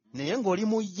ekalubye naye ng'oli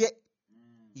mu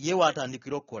ye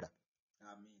waatandikira okukola.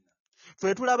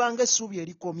 Ffe tulabanga essuubi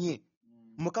erikomye,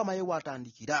 Mukama ye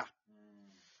waatandikira.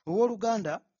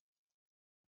 Owooluganda,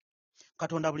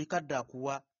 Katonda buli kadde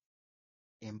akuwa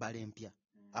embala empya,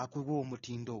 akuwa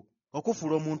omutindo,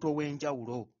 okufuula omuntu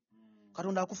ow'enjawulo.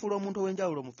 Katonda akufuula omuntu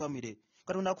ow'enjawulo mu famire,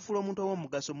 Katonda akufuula omuntu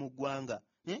ow'omugaso mu ggwanga.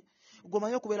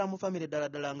 Gw'omanyi okubeera mu famire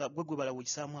ddala nga gwe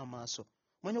balawukisaamu amaaso.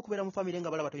 Omanyi okubeera mu famire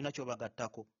nga balaba tolina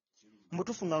ky'obagattako.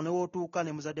 Mutuufu nga newootuuka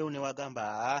ne muzaddewo ne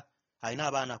wagamba alina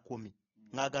abaana 10,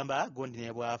 ng'agamba gondi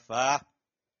ne bwafa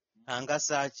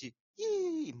angasa ki?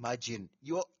 Imagine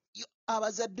yo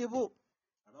abazadde bo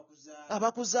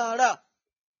abakuzaala,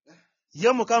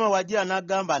 ye Mukama wajjira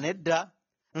n'agamba nedda,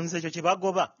 nze ekyo kye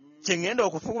bagoba kye ŋŋenda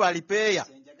okufuba lipeeya,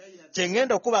 kye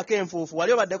ŋŋenda okubako enfuufu,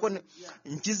 wali obaddeko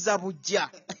nkizza bujja.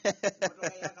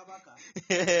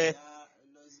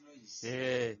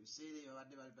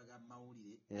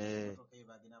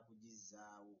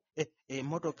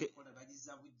 Emmotoka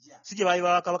si gye baali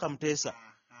bawa Kabaka Muteesa.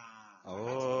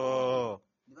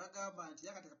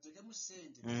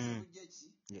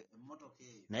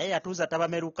 Naye yatuuza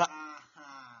tabameruka.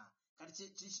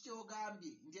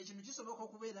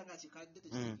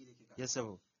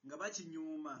 nga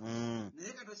bakinyuma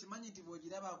naye kati okimanyi nti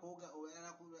bw'ogirabako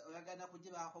oyagala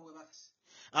kugibaako bwe bakasi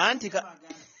anti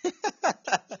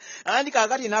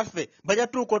kaakati naffe bajja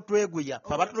tuuka otweguya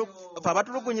fe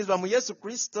abatulugunyizibwa mu Yesu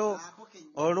Kristo.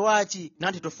 Olwaki?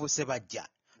 Nanti tufuuse bajja,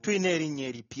 tulina erinnya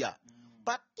eripya,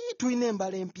 pati tulina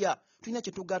embala empya, tulina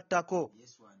kye tugattako.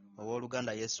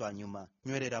 Owooluganda, Yesu anyuma,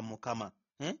 nywerera Mukama.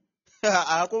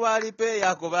 Akuba alipeeya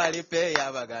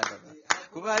abaganda,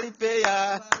 akuba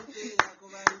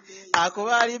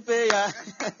alipeeya.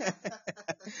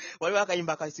 Waliwo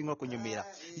akayimba akasinga okunyumira,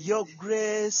 your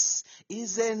grace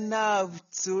is enough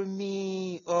to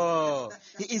me. Oh,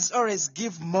 he is always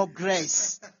give more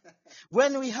grace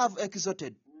when we have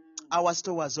exalted our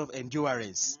stores of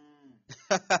endurance.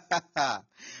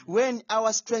 When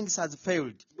our strength has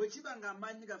failed.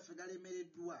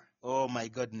 Oh my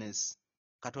goodness.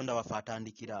 Katonda waffe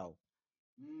atandikirawo.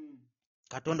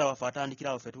 Katonda waffe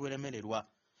atandikirawo, ffe tuweremererwa.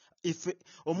 Ife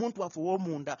omuntu waffe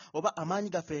w'omunda oba amaanyi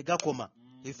gaffe gakoma,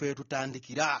 ife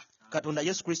tutandikira. Katonda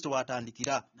Yesu Kristo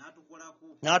watandikira.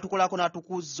 N'atukolako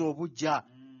n'atukuzza obujja.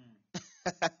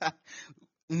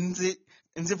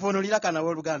 Nzivuunulira kana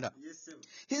w'oluganda.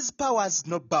 His power has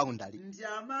no boundary.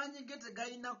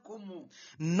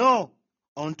 No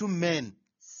unto men.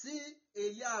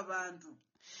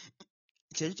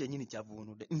 Kyekyo kyennyini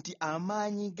kyavuunudde nti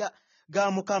amaanyi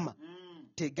ga Mukama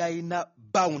tegayina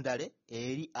boundary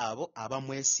eri abo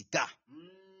abamwesiga.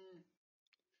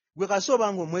 Gwe kasi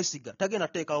oba nga omwesiga tagenda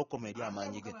kuteekawo koma eri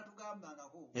amaanyi ge.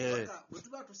 Bwe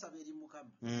tuba tusaba eri Mukama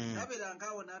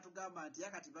nabeerangaawo n'atugamba nti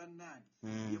yakati bannange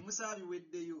ye musaba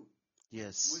biweddeyo,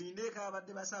 mulindeeko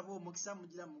abadde basaba omukisa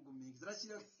mugira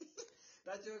mugumiikiriza.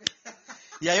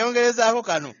 Yayongerezaako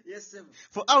kano,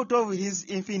 for out of his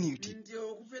infinity,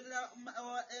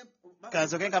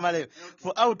 kansoke nkamaleyo,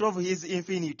 for out of his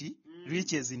infinity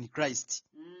riches in Christ.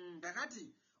 Kakati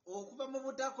okuva mu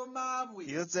butakoma bwe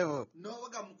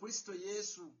n'obuga mu Kristo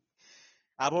Yesu.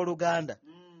 Abooluganda,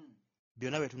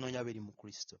 byonna bye tunoonya biri mu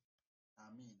Kristo.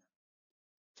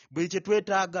 Buli kye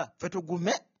twetaaga ffe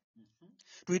tugume,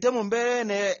 tuyite mu mbeera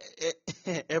eno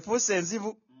efuuse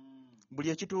enzibu. Buli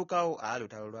ekituukawo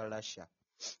lutalo lwa Russia,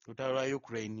 lutalo lwa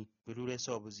Ukraine bwe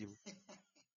luleese obuzibu.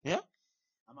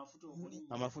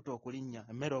 Amafuta okulinnya,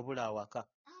 emmere obula awaka,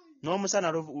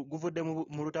 n'omusana guvudde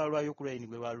mu lutalo lwa Ukraine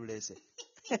gwe baluleese.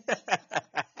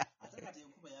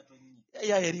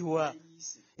 Eriwa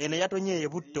eno yatonye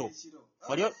ebutto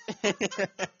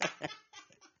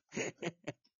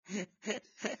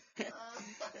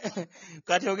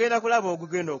kati ogenda kulaba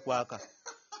ogugenda okwaka.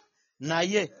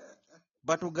 Naye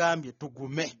batugambye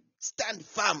tugume, stand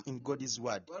firm in God's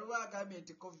word.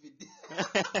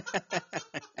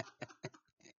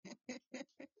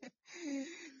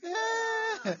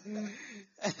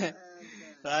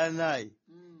 Anayi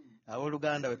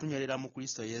abooluganda, bwe tunywerera mu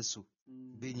Kristo Yesu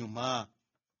binyuma.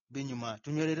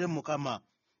 Tunywerere Mukama.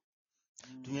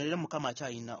 Tunywerere Mukama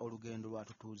akyalina olugendo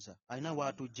lwatutuuza, alina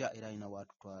waatujja era alina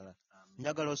waatutwala.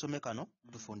 Njagala osome kano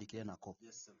tufundikire nako.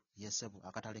 Yesebu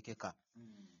akatalekeka.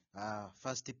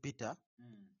 1 Peter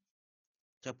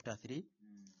chapter 3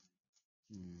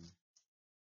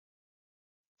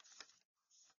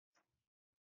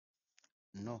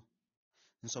 no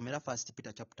nsomera 1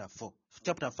 Peter chapter 4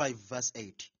 chapter 5 verse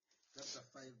 8. Chapter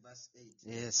 5 verse 8.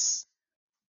 Yes.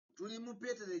 Tuli mu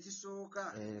Petero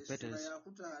ekisooka Petero essula ya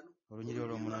 5 olunyiri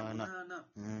olw'omunaana.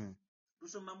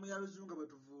 tusoma mu yaluzunga bwe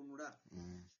tuvuunula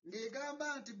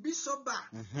ng'egamba nti be sober,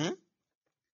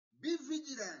 be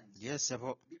vigilant. Yes,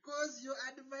 abo. Because your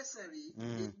adversary,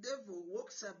 the devil,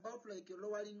 walks about like a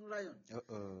roaring lion,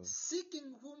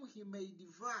 seeking whom he may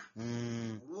devour.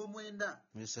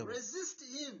 Yes, abo. Resist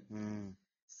him,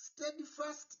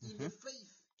 steadfast in the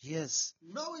faith, Yes.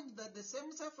 knowing that the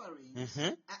same sufferings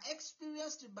are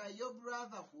experienced by your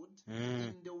brotherhood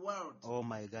in the world. Oh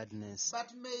my goodness.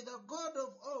 But may the God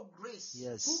of all grace,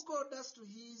 Yes. who called us to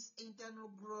his eternal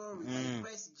glory by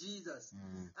Christ Jesus,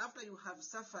 after you have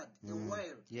suffered a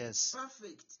while, Yes.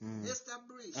 perfect,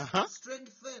 establish,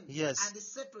 strengthen, Yes. and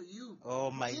settle you.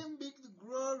 Oh my. Him be the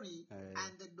glory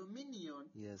and the dominion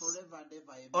Yes. forever and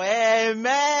ever.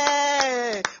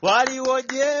 Amen. Waliwo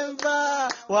jemba,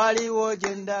 waliwo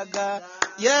jendaga.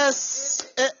 Yes.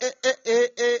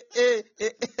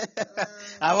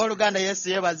 Abooluganda Yesu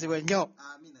yeebazibwe nnyo.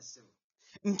 Amina sebo.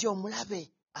 Nti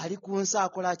omulabe ali ku nsi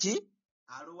akola ki?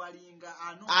 Aluwalinga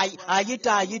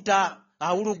Ayita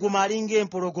awuluguma alinga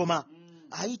empologoma.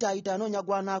 Ayita anoonya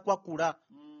gw'anaakwakula.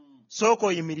 Sooka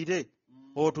oyimirire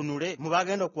otunule mu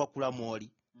bagenda okukwakula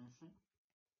mw'oli.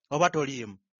 Oba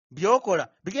toliimu.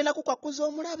 By'okola bigenda kukwakuza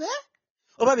omulabe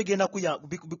oba bigenda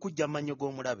kujja mu mannyo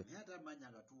g'omulabe.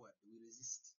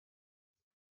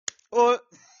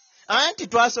 Anti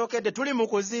twasookedde tuli mu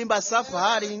kuzimba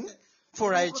suffering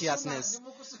for righteousness.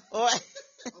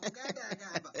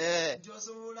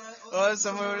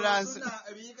 Osomola nsi.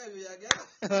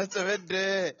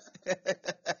 Osobedde.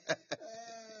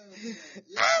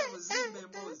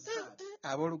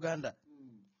 Abooluganda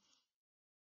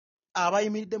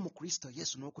abayimiridde mu Kristo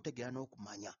Yesu n'okutegeera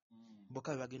n'okumanya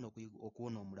bokka bagenda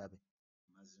okuwona omulabe.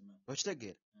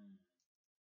 Okitegeera?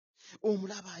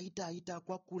 Omulabe ayita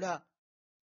akwakula.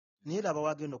 Naye laba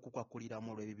wagenda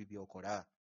okukwakuliramu olw'ebibi by'okola.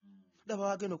 Laba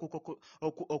wagenda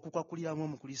okukwakuliramu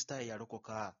omukristaayo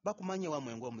yalokoka. Bakumanyi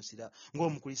wamwe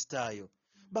ng'omukristaayo.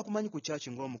 Bakumanyi ku kyaki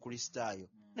ng'omukristaayo.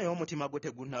 Naye omutima gwe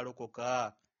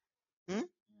tegunnalokoka.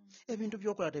 Ebintu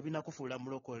by'okola tebinakufuula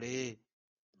mulokole.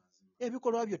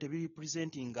 Ebikolwa byo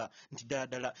tebirepresentinga nti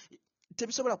ddala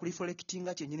tebisobola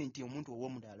kureflectinga kyennyini nti omuntu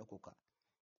ow'omu alokoka.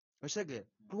 Okitegeera?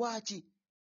 Lwaki?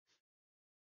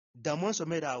 Ddamu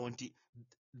nsomera awo nti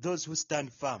those who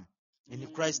stand firm in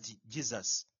Christ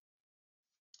Jesus.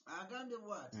 Agambye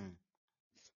bw'ati.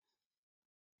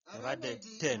 Abadde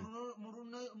 10. Mu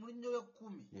lunnyo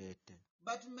 10.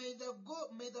 But may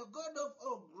the God of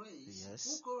all grace, Yes.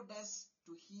 who called us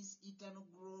to his eternal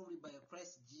glory by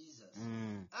Christ Jesus,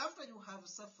 after you have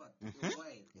suffered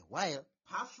a while,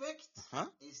 perfect,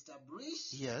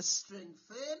 establish, Yes.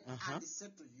 strengthen, and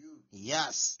settle you.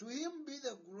 Yes. To him be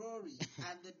the glory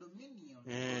and the dominion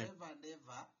forever and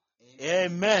ever.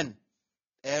 Amen.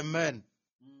 Amen.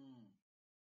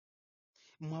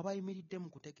 Mmwe abayimiridde mu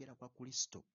kutegeera kwa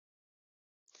Kristo,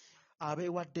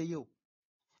 abeewaddeyo,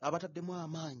 abataddemu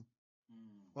amaanyi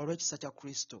olw'ekisa kya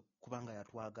Kristo kubanga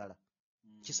yatwagala.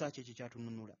 Kisa kye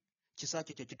kyatununula. Kisa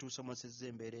kye kitusomosezza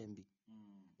embeera embi.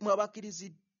 Mmwe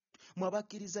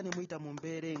abakkiriza ne muyita mu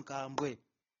mbeera enkambwe,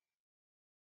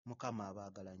 Mukama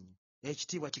abaagala nnyo.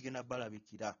 Ekitiibwa kigenda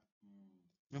balabikira.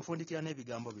 Nfundikira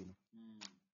n'ebigambo bino.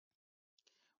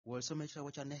 W'osoma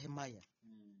ekitabo kya Nehemiah,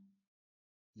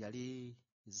 yali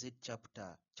Z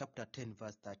chapter 10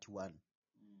 verse 31.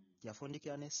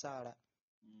 Yafundikira ne Saala.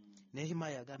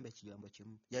 Nehemiah yagamba ekigambo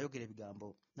kimu. Yayogera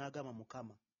ebigambo n'agamba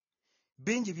Mukama,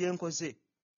 bingi bye nkoze.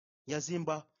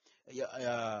 Yazimba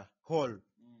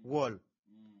wall.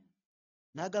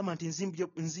 N'agamba nti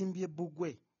nzimbye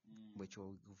bbugwe. Bwe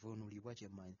kyovuunulibwa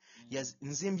kyemmanyi.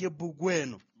 Nzimbye bbugwe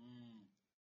eno.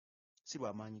 Si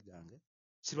lwa maanyi gange,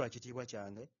 si lwa kitiibwa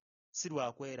kyange, si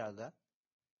lwa kweraga,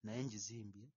 naye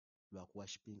ngizimbye lwa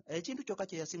kuwashipinga. Ekintu kyokka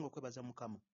kye yasinga okwebaza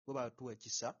Mukama bwe batuwa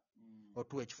ekisa,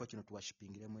 otuwa ekifo kino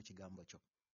tuwashipingiremu ekigambo kyo.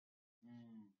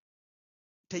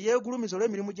 Teyeegulumiza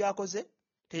olw'emirimu gy'akoze,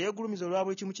 teyeegulumiza olwa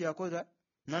buli kimu kye yakola,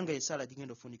 nange Esaala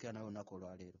gigenda ofundikira nawe olunaku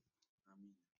olwaleero.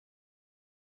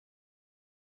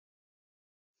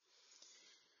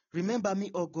 Remember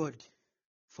me, O God,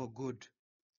 for good.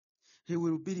 He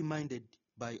will be reminded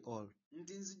by all.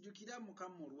 Nti nzijjukira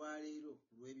Mukama olwaleero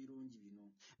olw'ebirungi bino.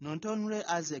 Not only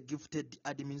as a gifted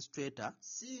administrator,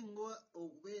 singa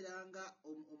okubeeranga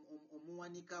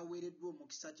omuwanika aweereddwa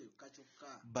omukisa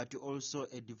kyokka, but also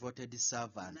a devoted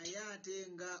servant naye ate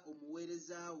nga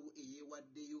omuweereza wo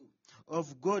eyeewaddeyo,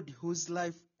 of God, whose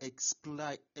life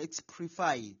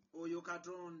exemplifies oyo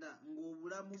Katonda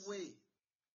ng'obulamu bwe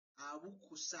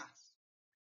abukusa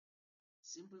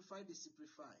Simplified.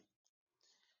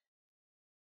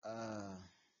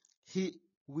 He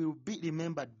will be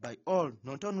remembered by all,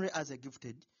 not only as a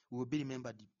gifted, he will be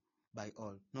remembered by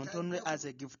all, not only as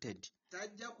a gifted,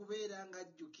 tajja kubeera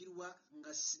ng'ajjukirwa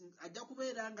ajja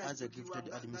kubeera as a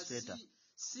gifted administrator,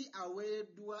 si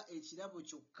aweereddwa ekirabo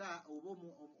kyokka oba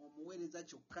omuweereza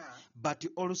kyokka, but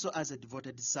also as a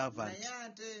devoted servant, naye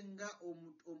ate nga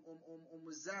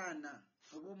omuzaana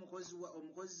oba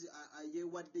omukozi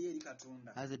yeewaddeyo eri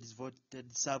Katonda, as a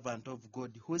devoted servant of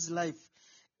God, whose life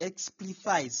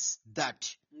exemplifies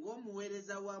that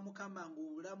ng'omuweereza wa Mukama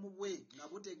ng'obulamu bwe nga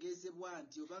butegeezebwa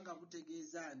nti oba nga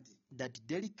butegeeza nti that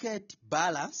delicate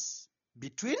balance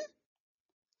between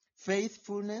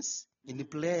faithfulness in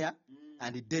prayer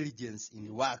and diligence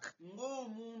in work.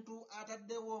 ng'omuntu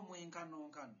ataddewo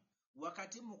omwenkanonkano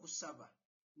wakati mu kusaba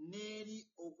n'eri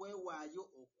okwewaayo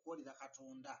okukolera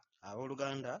Katonda.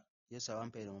 Abooluganda, Yesu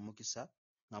abampeere mu mukisa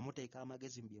nga muteeka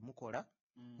amagezi mu bye mukola,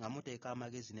 nga muteeka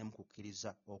amagezi ne mu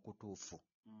kukkiriza okutuufu.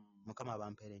 Mukama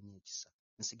abampeere nnyo ekisa.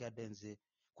 Nsigadde nze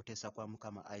kuteesa kwa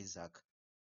Mukama Isaac.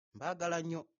 Mbaagala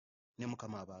nnyo ne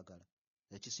Mukama abaagala.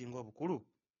 Ekisinga obukulu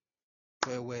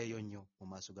tweweeyo nnyo mu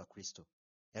maaso ga Kristo.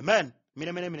 Amen.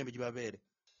 Mirembe n'emirembe gibabeere.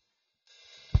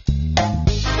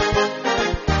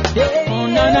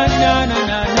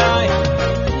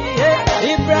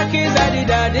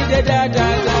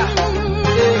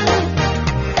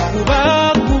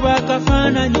 Kuba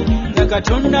kafaananyi nga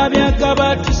Katonda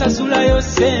byagaba tusasulayo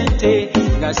ssente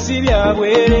nga si bya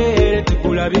bwereere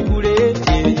tukula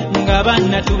bikuleete nga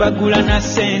banna tubagula na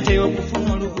ssente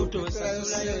okufuna olubuto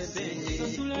osasulayo ssente.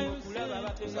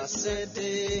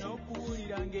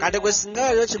 Kati gwe singa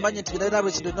yali okimanyi nti birabira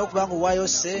bwe kirina okuba nga owaayo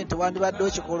ssente, wandibadde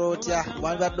okikola otya?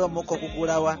 Wandibadde omukka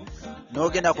okugulawa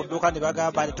n'ogenda ku dduuka ne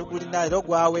bagamba nti tugulina era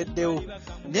gwaweddewo.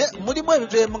 Mulimu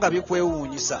ebintu ebimu nga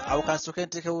bikwewuunyisa. Awo kansooke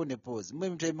nteekewo ne pause.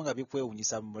 Mulimu ebintu ebimu nga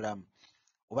bikwewuunyisa mu bulamu.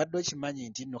 Obadde okimanyi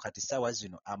nti nno kati ssaawa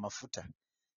zino amafuta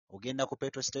ogenda ku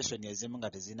petrol station ezimu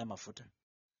nga tezirina mafuta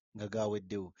nga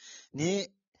gaaweddewo.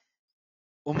 Naye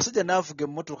omusajja n'avuga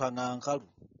emmotoka nga nkalu.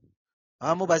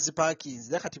 Abamu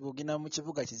bazipaakinze, kati bw'ogenda mu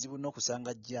kibuga kizibu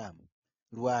n'okusanga jjaamu.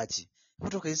 Lwaki?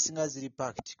 Emmotoka ezisinga ziri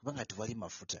paakiti kubanga tewali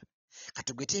mafuta.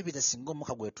 Kati gwe teebiira singa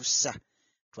omukka gwe tussa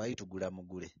twali tugula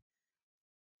mugule.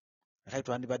 Kati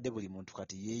twandibadde buli muntu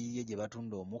kati yeeyiye gye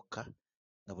batunda omukka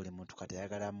nga buli muntu kati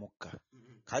ayagala mukka.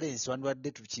 Kale ensi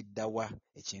wandibadde tukiddawa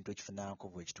ekintu ekifunanko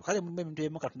bwe kitu. Kale mulimu ebintu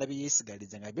ebimu Katonda bye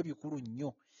yeesigaliza nga byo bikulu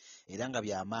nnyo era nga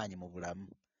by'amaanyi mu bulamu.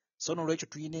 So n'olwekyo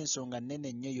tulina ensonga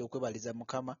nnene nnyo ey'okwebaliza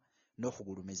Mukama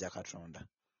n'okugulumiza Katonda.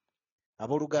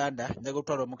 Abooluganda, njagala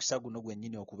okutwala omukisa guno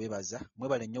gwennyini okubeebaza.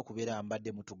 Mwebale nnyo okubeera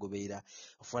mbadde mutugoberera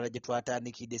okufaanana gye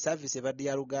twatandikidde. Saaviisi ebadde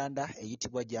ya Luganda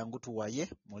eyitibwa Jangu Tuwaye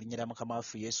mu linnya lya Mukama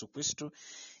waffe Yesu Kristo.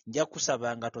 Nja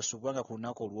kusaba nga tosubwanga ku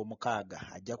lunaku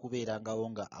olw'omukaaga ajja kubeerangawo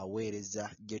nga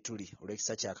aweereza gye tuli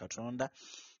olw'ekisa kya Katonda.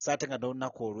 So ate nga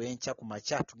n'olunaku olw'enkya ku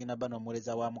makya tugenda bba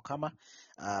n'omuweereza wa Mukama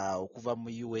okuva mu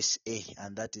USA,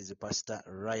 and that is Pastor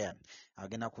Ryan.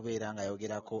 Agenda kubeera nga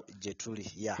ayogerako gye tuli.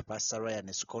 Pastor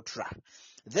Ryan Scotra.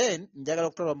 Then njagala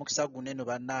okutwala omukisa guno eno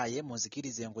bannaaye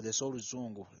munzikirize nkozesa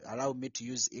Oluzungu. Allow me to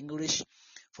use English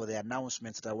for the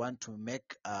announcements that I want to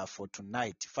make for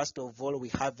tonight. First of all, we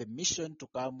have a mission to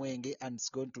Kamwenge, and it's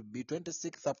going to be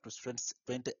 26th up to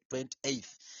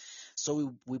 28th.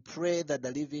 So we pray that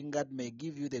the living God may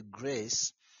give you the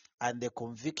grace and the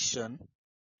conviction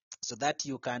so that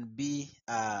you can be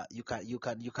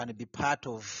be part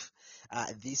of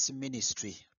this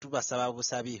ministry. Tubasaba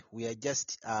busabi. We are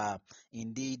just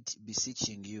indeed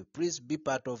beseeching you. Please be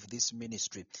part of this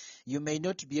ministry. You may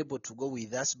not be able to go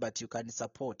with us, but you can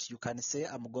support. You can say,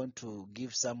 I'm going to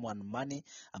give someone money.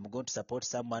 I'm going to support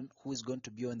someone who is going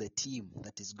to be on the team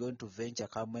that is going to venture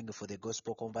Kamwenge for the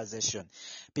gospel conversation.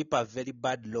 People are very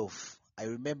bad love. I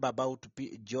remember about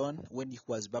John when he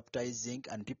was baptizing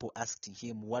and people asked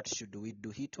him, what should we do?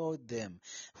 He told them,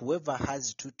 whoever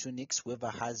has 2 tunics, whoever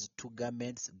has 2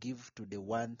 garments, give to the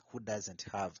one who doesn't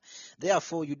have.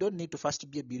 Therefore, you don't need to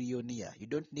first be a billionaire. You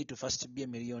don't need to first be a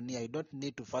millionaire. You don't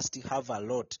need to first have a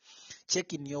lot.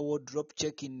 Check in your wardrobe,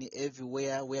 check in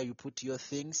everywhere where you put your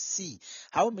things. See,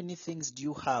 how many things do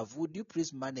you have? Would you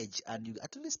please manage and you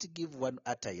at least give one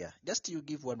attire? Just you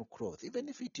give one cloth, even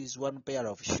if it is one pair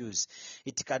of shoes.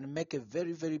 it can make a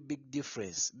very, very big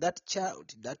difference. That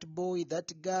child, that boy,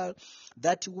 that girl,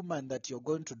 that woman that you're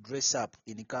going to dress up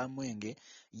in Kamwenge,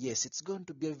 yes, it's going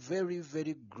to be a very,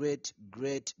 very great,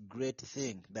 great, great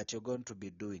thing that you're going to be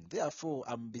doing. Therefore,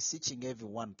 I'm beseeching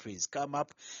everyone, please come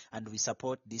up and we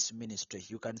support this ministry.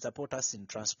 You can support us in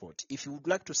transport. If you would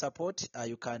like to support,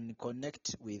 you can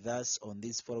connect with us on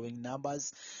these following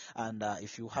numbers. And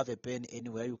if you have a pen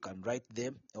anywhere, you can write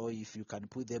them, or if you can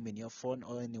put them in your phone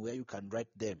or anywhere, you can write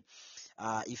them.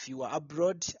 If you are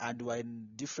abroad and you are in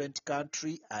different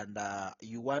country and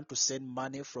you want to send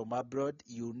money from abroad,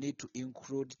 you need to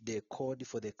include the code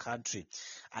for the country.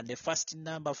 And the first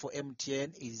number for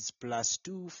MTN is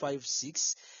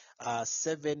 +256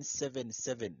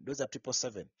 777. Those are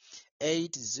 777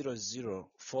 800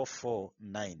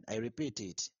 449. I repeat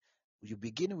it. You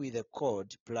begin with the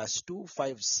code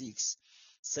 +256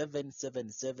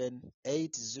 777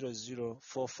 800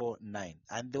 449,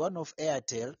 and the one of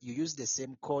Airtel, you use the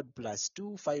same code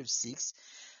 +256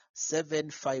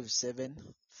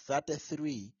 757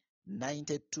 33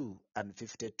 92 and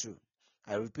 52.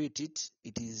 I repeat it.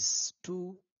 It is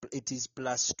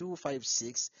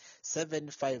 +256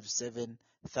 757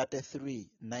 33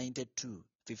 92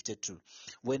 52.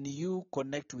 When you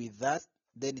connect with that,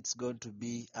 then it's going to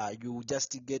be you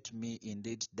just get me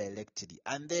indeed directly.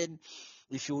 And then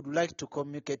if you would like to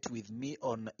communicate with me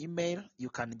on email, you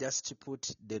can just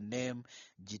put the name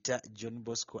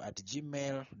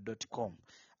johnbosco@gmail.com,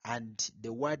 and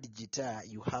the word guitar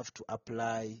you have to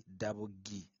apply double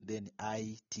G, then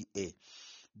ITA.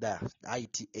 The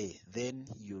ITA, then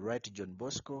you write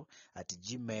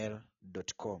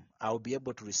johnbosco@gmail.com. I'll be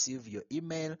able to receive your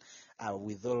email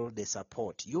with all the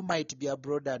support. You might be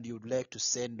abroad and you'd like to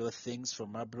send those things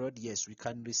from abroad. Yes, we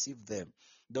can receive them.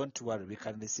 Don't worry, we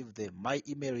can receive them. My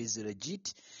email is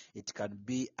legit. It can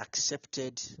be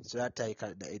accepted so that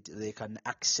they can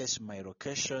access my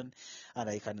location and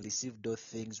I can receive those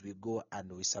things. We go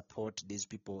and we support these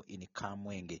people in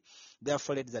Kamwenge.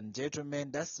 Therefore, ladies and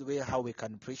gentlemen, that's the way how we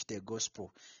can preach the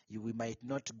gospel. We might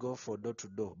not go for door to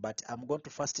door, but I'm going to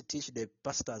first teach the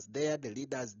pastors there, the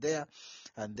leaders there,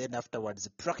 and then afterwards,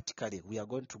 practically, we are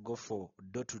going to go for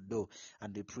door to door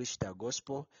and we preach the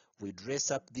gospel. We dress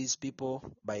up these people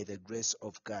by the grace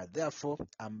of God. Therefore,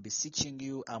 I'm beseeching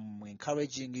you, I'm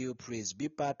encouraging you, please be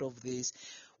part of this.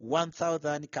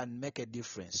 1,000 can make a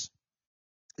difference.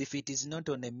 If it is not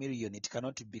on a million, it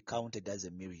cannot be counted as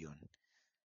a million.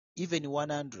 Even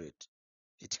 100,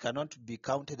 it cannot be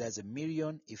counted as a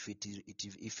million if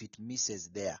it misses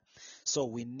there. So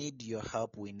we need your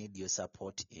help, we need your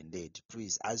support indeed.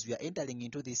 Please, as we are entering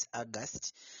into this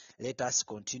August, let us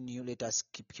continue, let us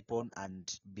keep on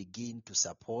and begin to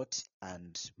support,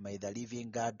 and may the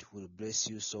living God will bless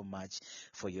you so much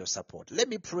for your support. Let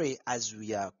me pray as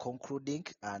we are concluding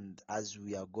and as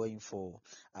we are going for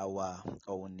our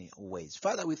own ways.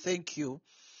 Father, we thank you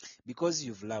because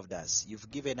you've loved us. You've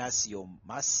given us your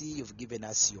mercy. You've given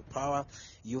us your power.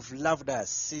 You've loved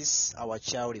us since our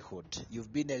childhood.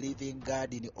 You've been a living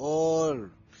God in all,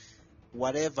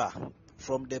 whatever,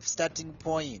 from the starting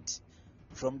point,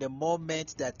 from the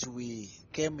moment that we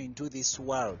came into this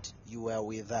world, you were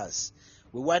with us.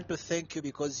 We want to thank you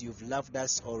because you've loved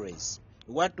us always.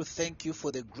 We want to thank you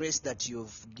for the grace that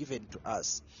you've given to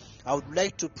us. I would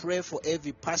like to pray for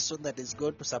every person that is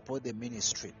going to support the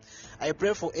ministry. I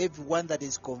pray for everyone that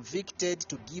is convicted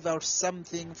to give out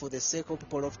something for the sake of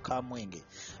people of Kamwenge.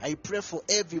 I pray for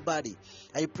everybody.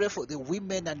 I pray for the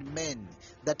women and men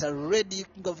that are ready,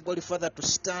 King of God, Father, to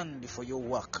stand for your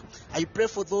work. I pray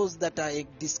for those that are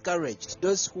discouraged,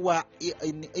 those who are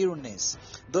in illness,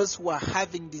 those who are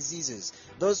having diseases,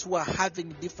 those who are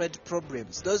having different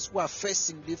problems, those who are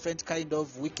facing different kind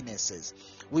of weaknesses.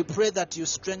 We pray that you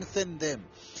strengthen them.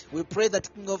 We pray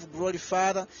that, King of Glory,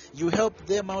 Father, you help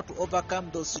them out to overcome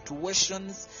those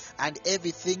situations and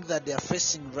everything that they are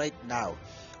facing right now.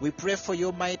 We pray for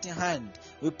your mighty hand.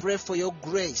 We pray for your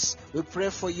grace. We pray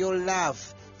for your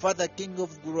love, Father, King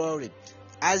of Glory.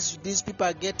 As these people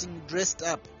are getting dressed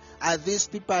up, as these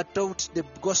people are taught the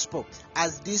gospel,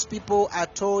 as these people are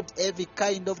taught every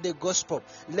kind of the gospel,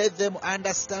 let them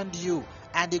understand you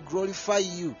and they glorify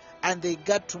you and they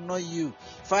got to know you.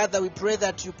 Father, we pray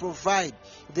that you provide.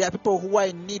 There are people who are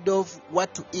in need of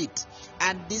what to eat,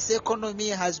 and this economy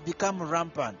has become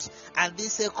rampant, and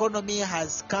this economy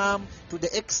has come to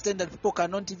the extent that people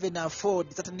cannot even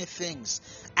afford certain things.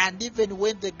 And even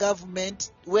when the government,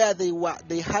 where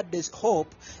they had this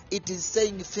hope, it is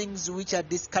saying things which are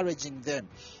discouraging them.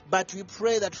 But we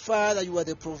pray that, Father, you are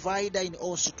the provider in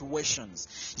all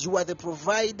situations. You are the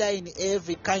provider in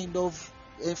every kind of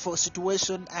for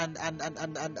situation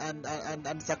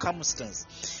and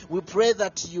circumstance. We pray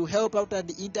that you help out and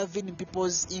intervene in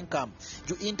people's income.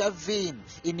 You intervene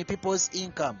in people's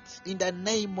income in the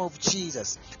name of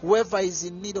Jesus. Whoever is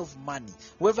in need of money,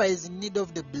 whoever is in need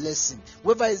of the blessing,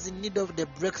 whoever is in need of the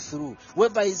breakthrough,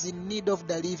 whoever is in need of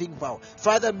the living vow,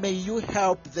 Father, may you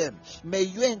help them. May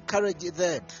you encourage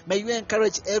them. May you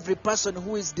encourage every person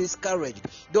who is discouraged,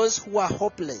 those who are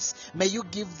hopeless. May you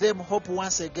give them hope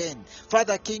once again.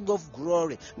 Father, King of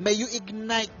glory, may you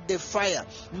ignite the fire.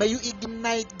 May you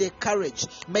ignite the courage.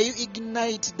 May you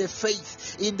ignite the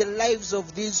faith in the lives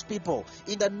of these people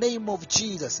in the name of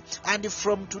Jesus. And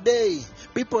from today,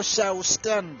 people shall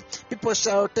stand. People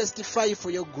shall testify for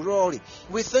your glory.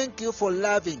 We thank you for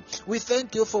loving. We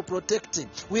thank you for protecting.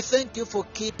 We thank you for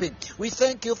keeping. We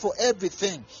thank you for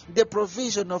everything. The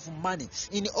provision of money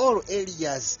in all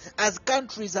areas. As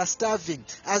countries are starving,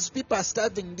 as people are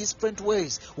starving in different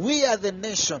ways, we are the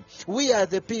nation. We are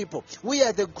the people. We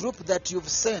are the group that you've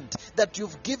sent, that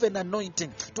you've given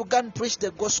anointing to go and preach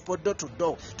the gospel door to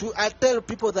door, to tell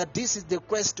people that this is the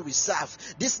Christ we serve.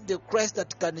 This is the Christ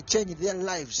that can change their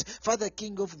lives. Father,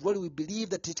 King of glory, we believe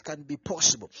that it can be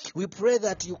possible. We pray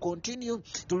that you continue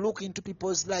to look into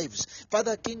people's lives.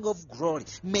 Father, King of glory,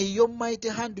 may your mighty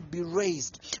hand be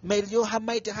raised. May your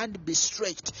mighty hand be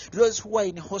stretched. Those who are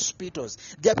in hospitals,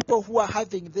 there are people who are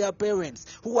having their parents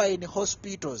who are in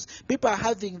hospitals. People are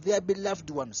having their beloved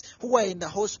ones who are in the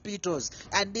hospitals.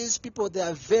 And these people, they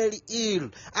are very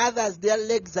ill. Others, their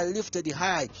legs are lifted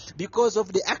high because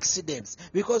of the accidents,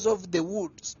 because of the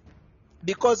wounds,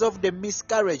 because of the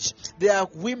miscarriage. There are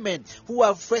women who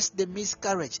have faced the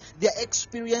miscarriage. They are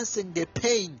experiencing the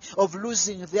pain of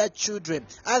losing their children.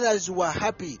 Others who are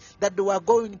happy that they were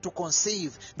going to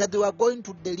conceive, that they were going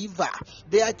to deliver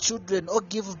their children or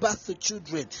give birth to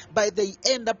children, but they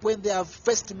end up when they have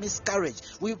faced miscarriage.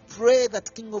 We pray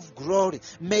that, King of glory,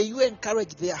 may you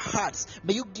encourage their hearts.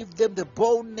 May you give them the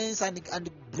boldness and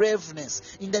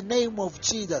braveness in the name of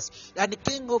Jesus. And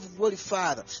King of glory,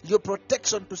 Father, your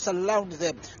protection to surround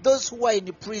them. Those who are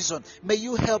in prison, may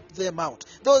you help them out.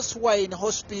 Those who are in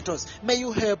hospitals, may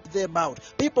you help them out.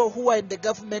 People who are in the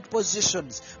government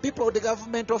positions, people, the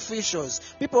government officials,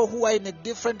 people who are in the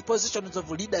different positions of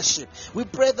leadership, we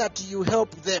pray that you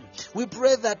help them. We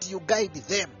pray that you guide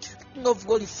them. King of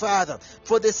glory, Father,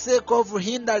 for the sake of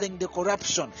hindering the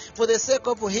corruption, for the sake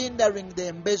of hindering the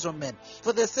embezzlement,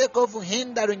 for the sake of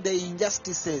hindering the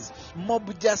injustices,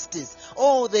 mob justice,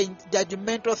 all the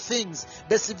judgmental things,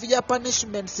 the severe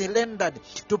punishments rendered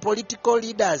to political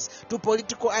leaders, to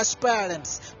political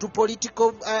aspirants, to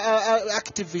political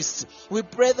activists. We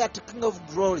pray that, King of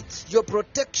glory, your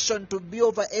protection to be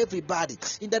over everybody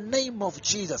in the name of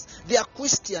Jesus. There are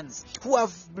Christians who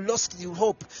have lost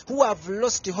hope, who have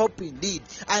lost hope indeed,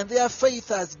 and their faith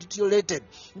has deteriorated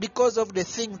because of the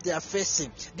things they are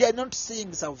facing. They are not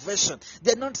seeing salvation.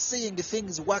 They are not seeing the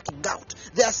things working out.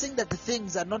 They are seeing that the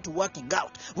things are not working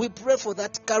out. We pray for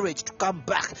that courage to come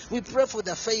back. We pray for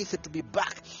the faith to be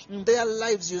back in their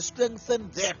lives. You strengthen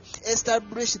them,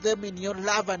 establish them in your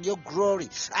love and your glory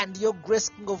and your grace,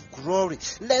 King of glory.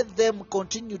 Let them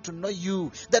continue to know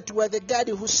you, that you are the God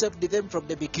who saved them from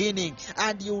the beginning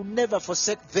and you will never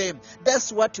forsake them.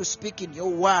 That's what you speak in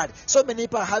your word. So many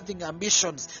people are having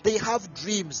ambitions, they have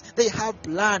dreams, they have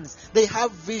plans, they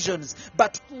have visions,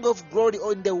 but King of glory,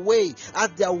 on the way, as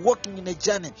they are walking in a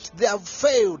journey, they have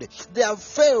failed, they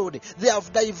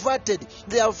have diverted,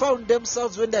 they have found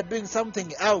themselves when they are doing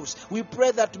something else. We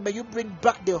pray that may you bring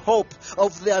back the hope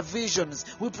of their visions.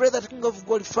 We pray that, King of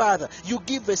glory, Father, you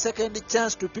give a second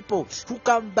chance to people who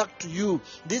come back to you.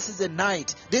 This is the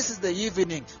night, this is the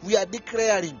evening. We are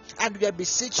declaring and we are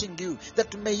beseeching you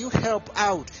that may you help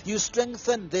out. You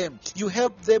strengthen them. You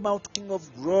help them out, King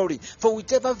of glory. For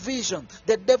whichever vision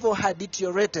the devil had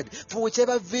deteriorated, for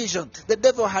whichever vision the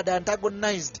devil had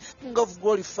antagonized, King of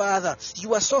glory, Father,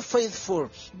 you are so faithful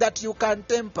that you can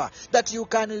temper, that you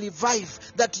can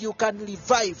revive, that you can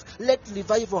revive. Let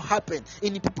revival happen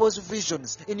in people's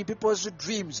visions, in people's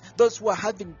dreams, those who are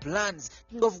having plans,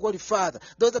 King of glory, Father,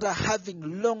 those that are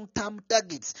having long-term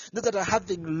targets, those that are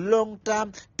having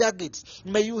long-term targets,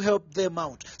 may you help them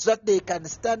out so that they can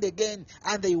stand again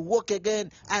and they walk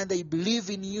again and they believe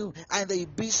in you and they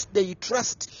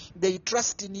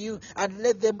trust in you, and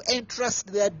let them entrust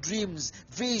their dreams,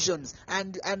 visions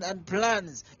and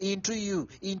plans into you,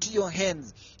 into your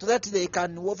hands, so that they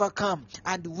can overcome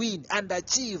and win and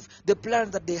achieve the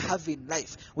plans that they have in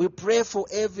life. We pray for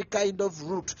every kind of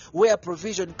route where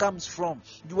provision comes from.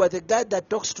 You are the God that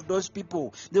talks to those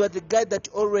people. You are the God that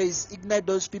always ignites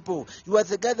those people. You are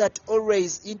the God that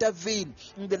always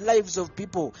intervenes in the lives of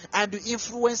people. people and you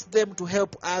influence them to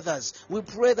help others. We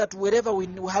pray that wherever we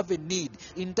have a need,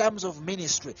 in terms of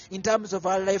ministry, in terms of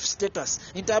our life status,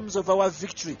 in terms of our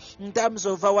victory, in terms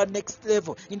of our next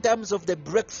level, in terms of the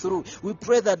breakthrough, we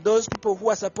pray that those people who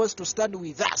are supposed to stand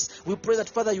with us, we pray that,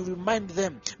 Father, you remind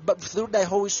them, but through the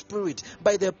Holy Spirit,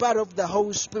 by the power of the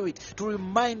Holy Spirit, to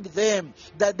remind them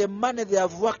that the money they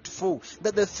have worked for,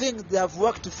 that the things they have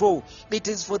worked for, it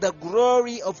is for the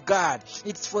glory of God.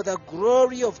 It's for the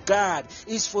glory of God.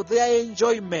 It's for their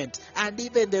enjoyment and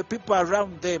even the people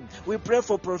around them. We pray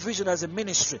for provision as a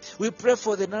ministry. We pray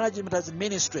for the enlargement as a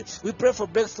ministry. We pray for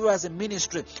breakthrough as a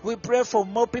ministry. We pray for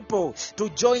more people to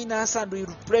join us, and we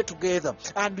pray together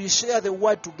and we share the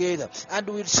word together and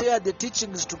we share the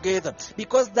teachings together,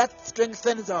 because that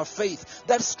strengthens our faith,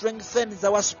 that strengthens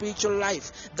our spiritual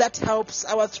life, that helps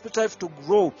our spiritual life to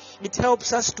grow. It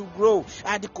helps us to grow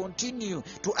and continue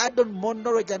to add on more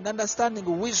knowledge and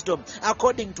understanding, wisdom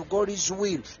according to God's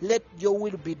will. Let your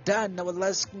will be done, our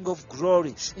last King of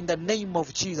glory, in the name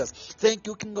of Jesus. Thank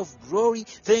you, King of glory.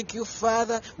 Thank you,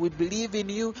 Father. We believe in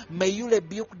you. May you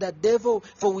rebuke the devil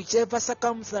for whichever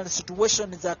circumstance and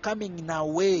situations are coming in our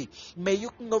way. May you,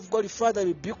 King of glory, Father,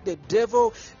 rebuke the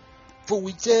devil for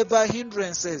whichever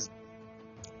hindrances,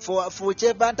 for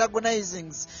whichever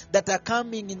antagonizings that are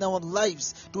coming in our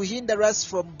lives to hinder us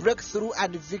from breakthrough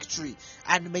and victory.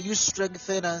 And may you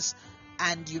strengthen us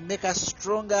and you make us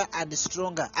stronger and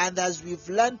stronger. And as we've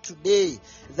learned today,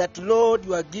 that, Lord,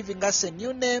 you are giving us a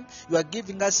new name, you are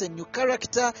giving us a new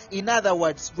character. In other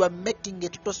words, you are making a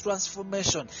total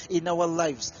transformation in our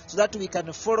lives, so that we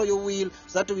can follow your will,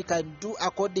 so that we can do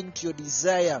according to your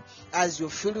desire, as you're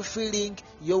fulfilling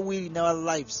your will in our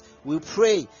lives. We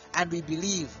pray and we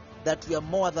believe that we are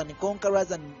more than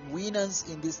conquerors and winners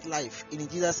in this life. In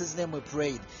Jesus' name we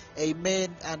prayed.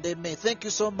 Amen and amen. Thank you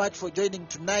so much for joining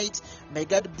tonight. May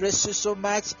God bless you so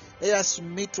much. Let us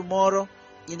meet tomorrow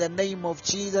in the name of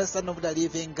Jesus, Son of the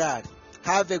living God.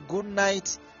 Have a good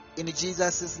night in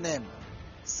Jesus' name,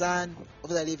 Son of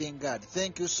the living God.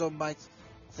 Thank you so much.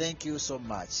 Thank you so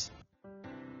much.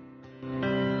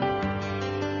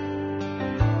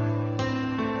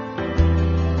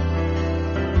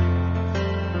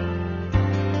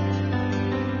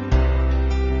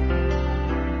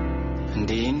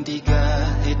 Ndindiga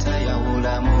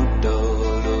etayawula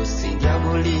muddo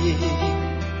lusinjabuli,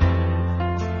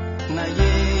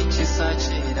 naye kisa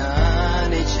kira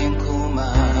ne kinkuma,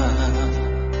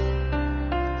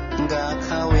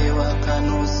 ng'akawewa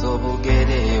kanuusa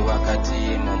obugere wakati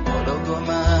mu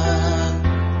mpologoma,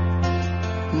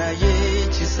 naye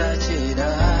kisa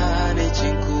kira ne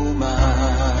kinkuma.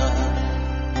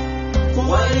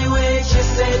 Waliwo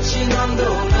ekisa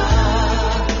ekinondoola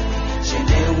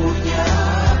kyenewunya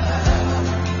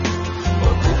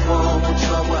okuva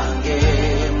omutwe gwange,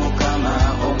 mukama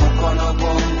omukono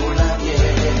gw'ongulabye,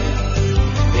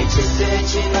 ekisa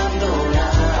ekinondoola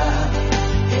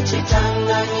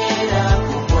ekitanganyira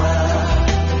kugwa,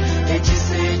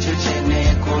 ekisa ekyo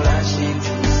kyeneekola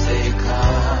kintuseeka.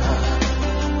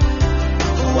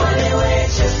 Waliwo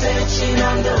ekisa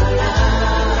ekinondoola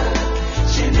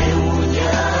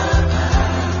kyenewunya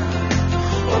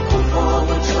okuva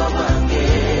omutwe gwange,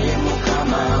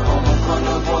 mukama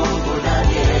omukono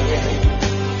gw'ongulabye,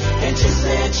 ekisa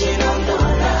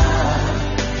ekinondoola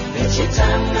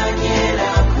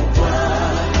ekitanganyira kugwa,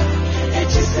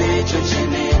 ekisa ekyo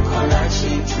kyeneekola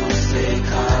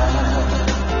kintuseeka.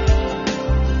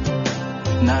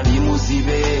 Nali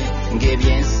muzibe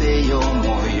ng'ebyensi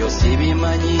ey'omwoyo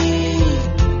sibimanyi,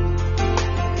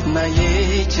 naye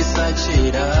ekisa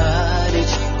kira ne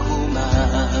kinkuma.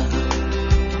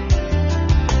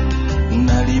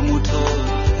 Nali muto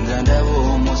nga ndaba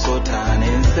omusota ne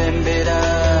nsembera,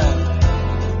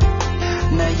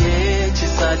 naye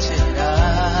ekisa kira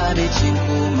ne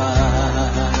kinkuma.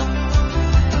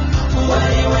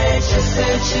 Waliwo ekisa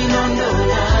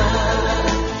ekinondoola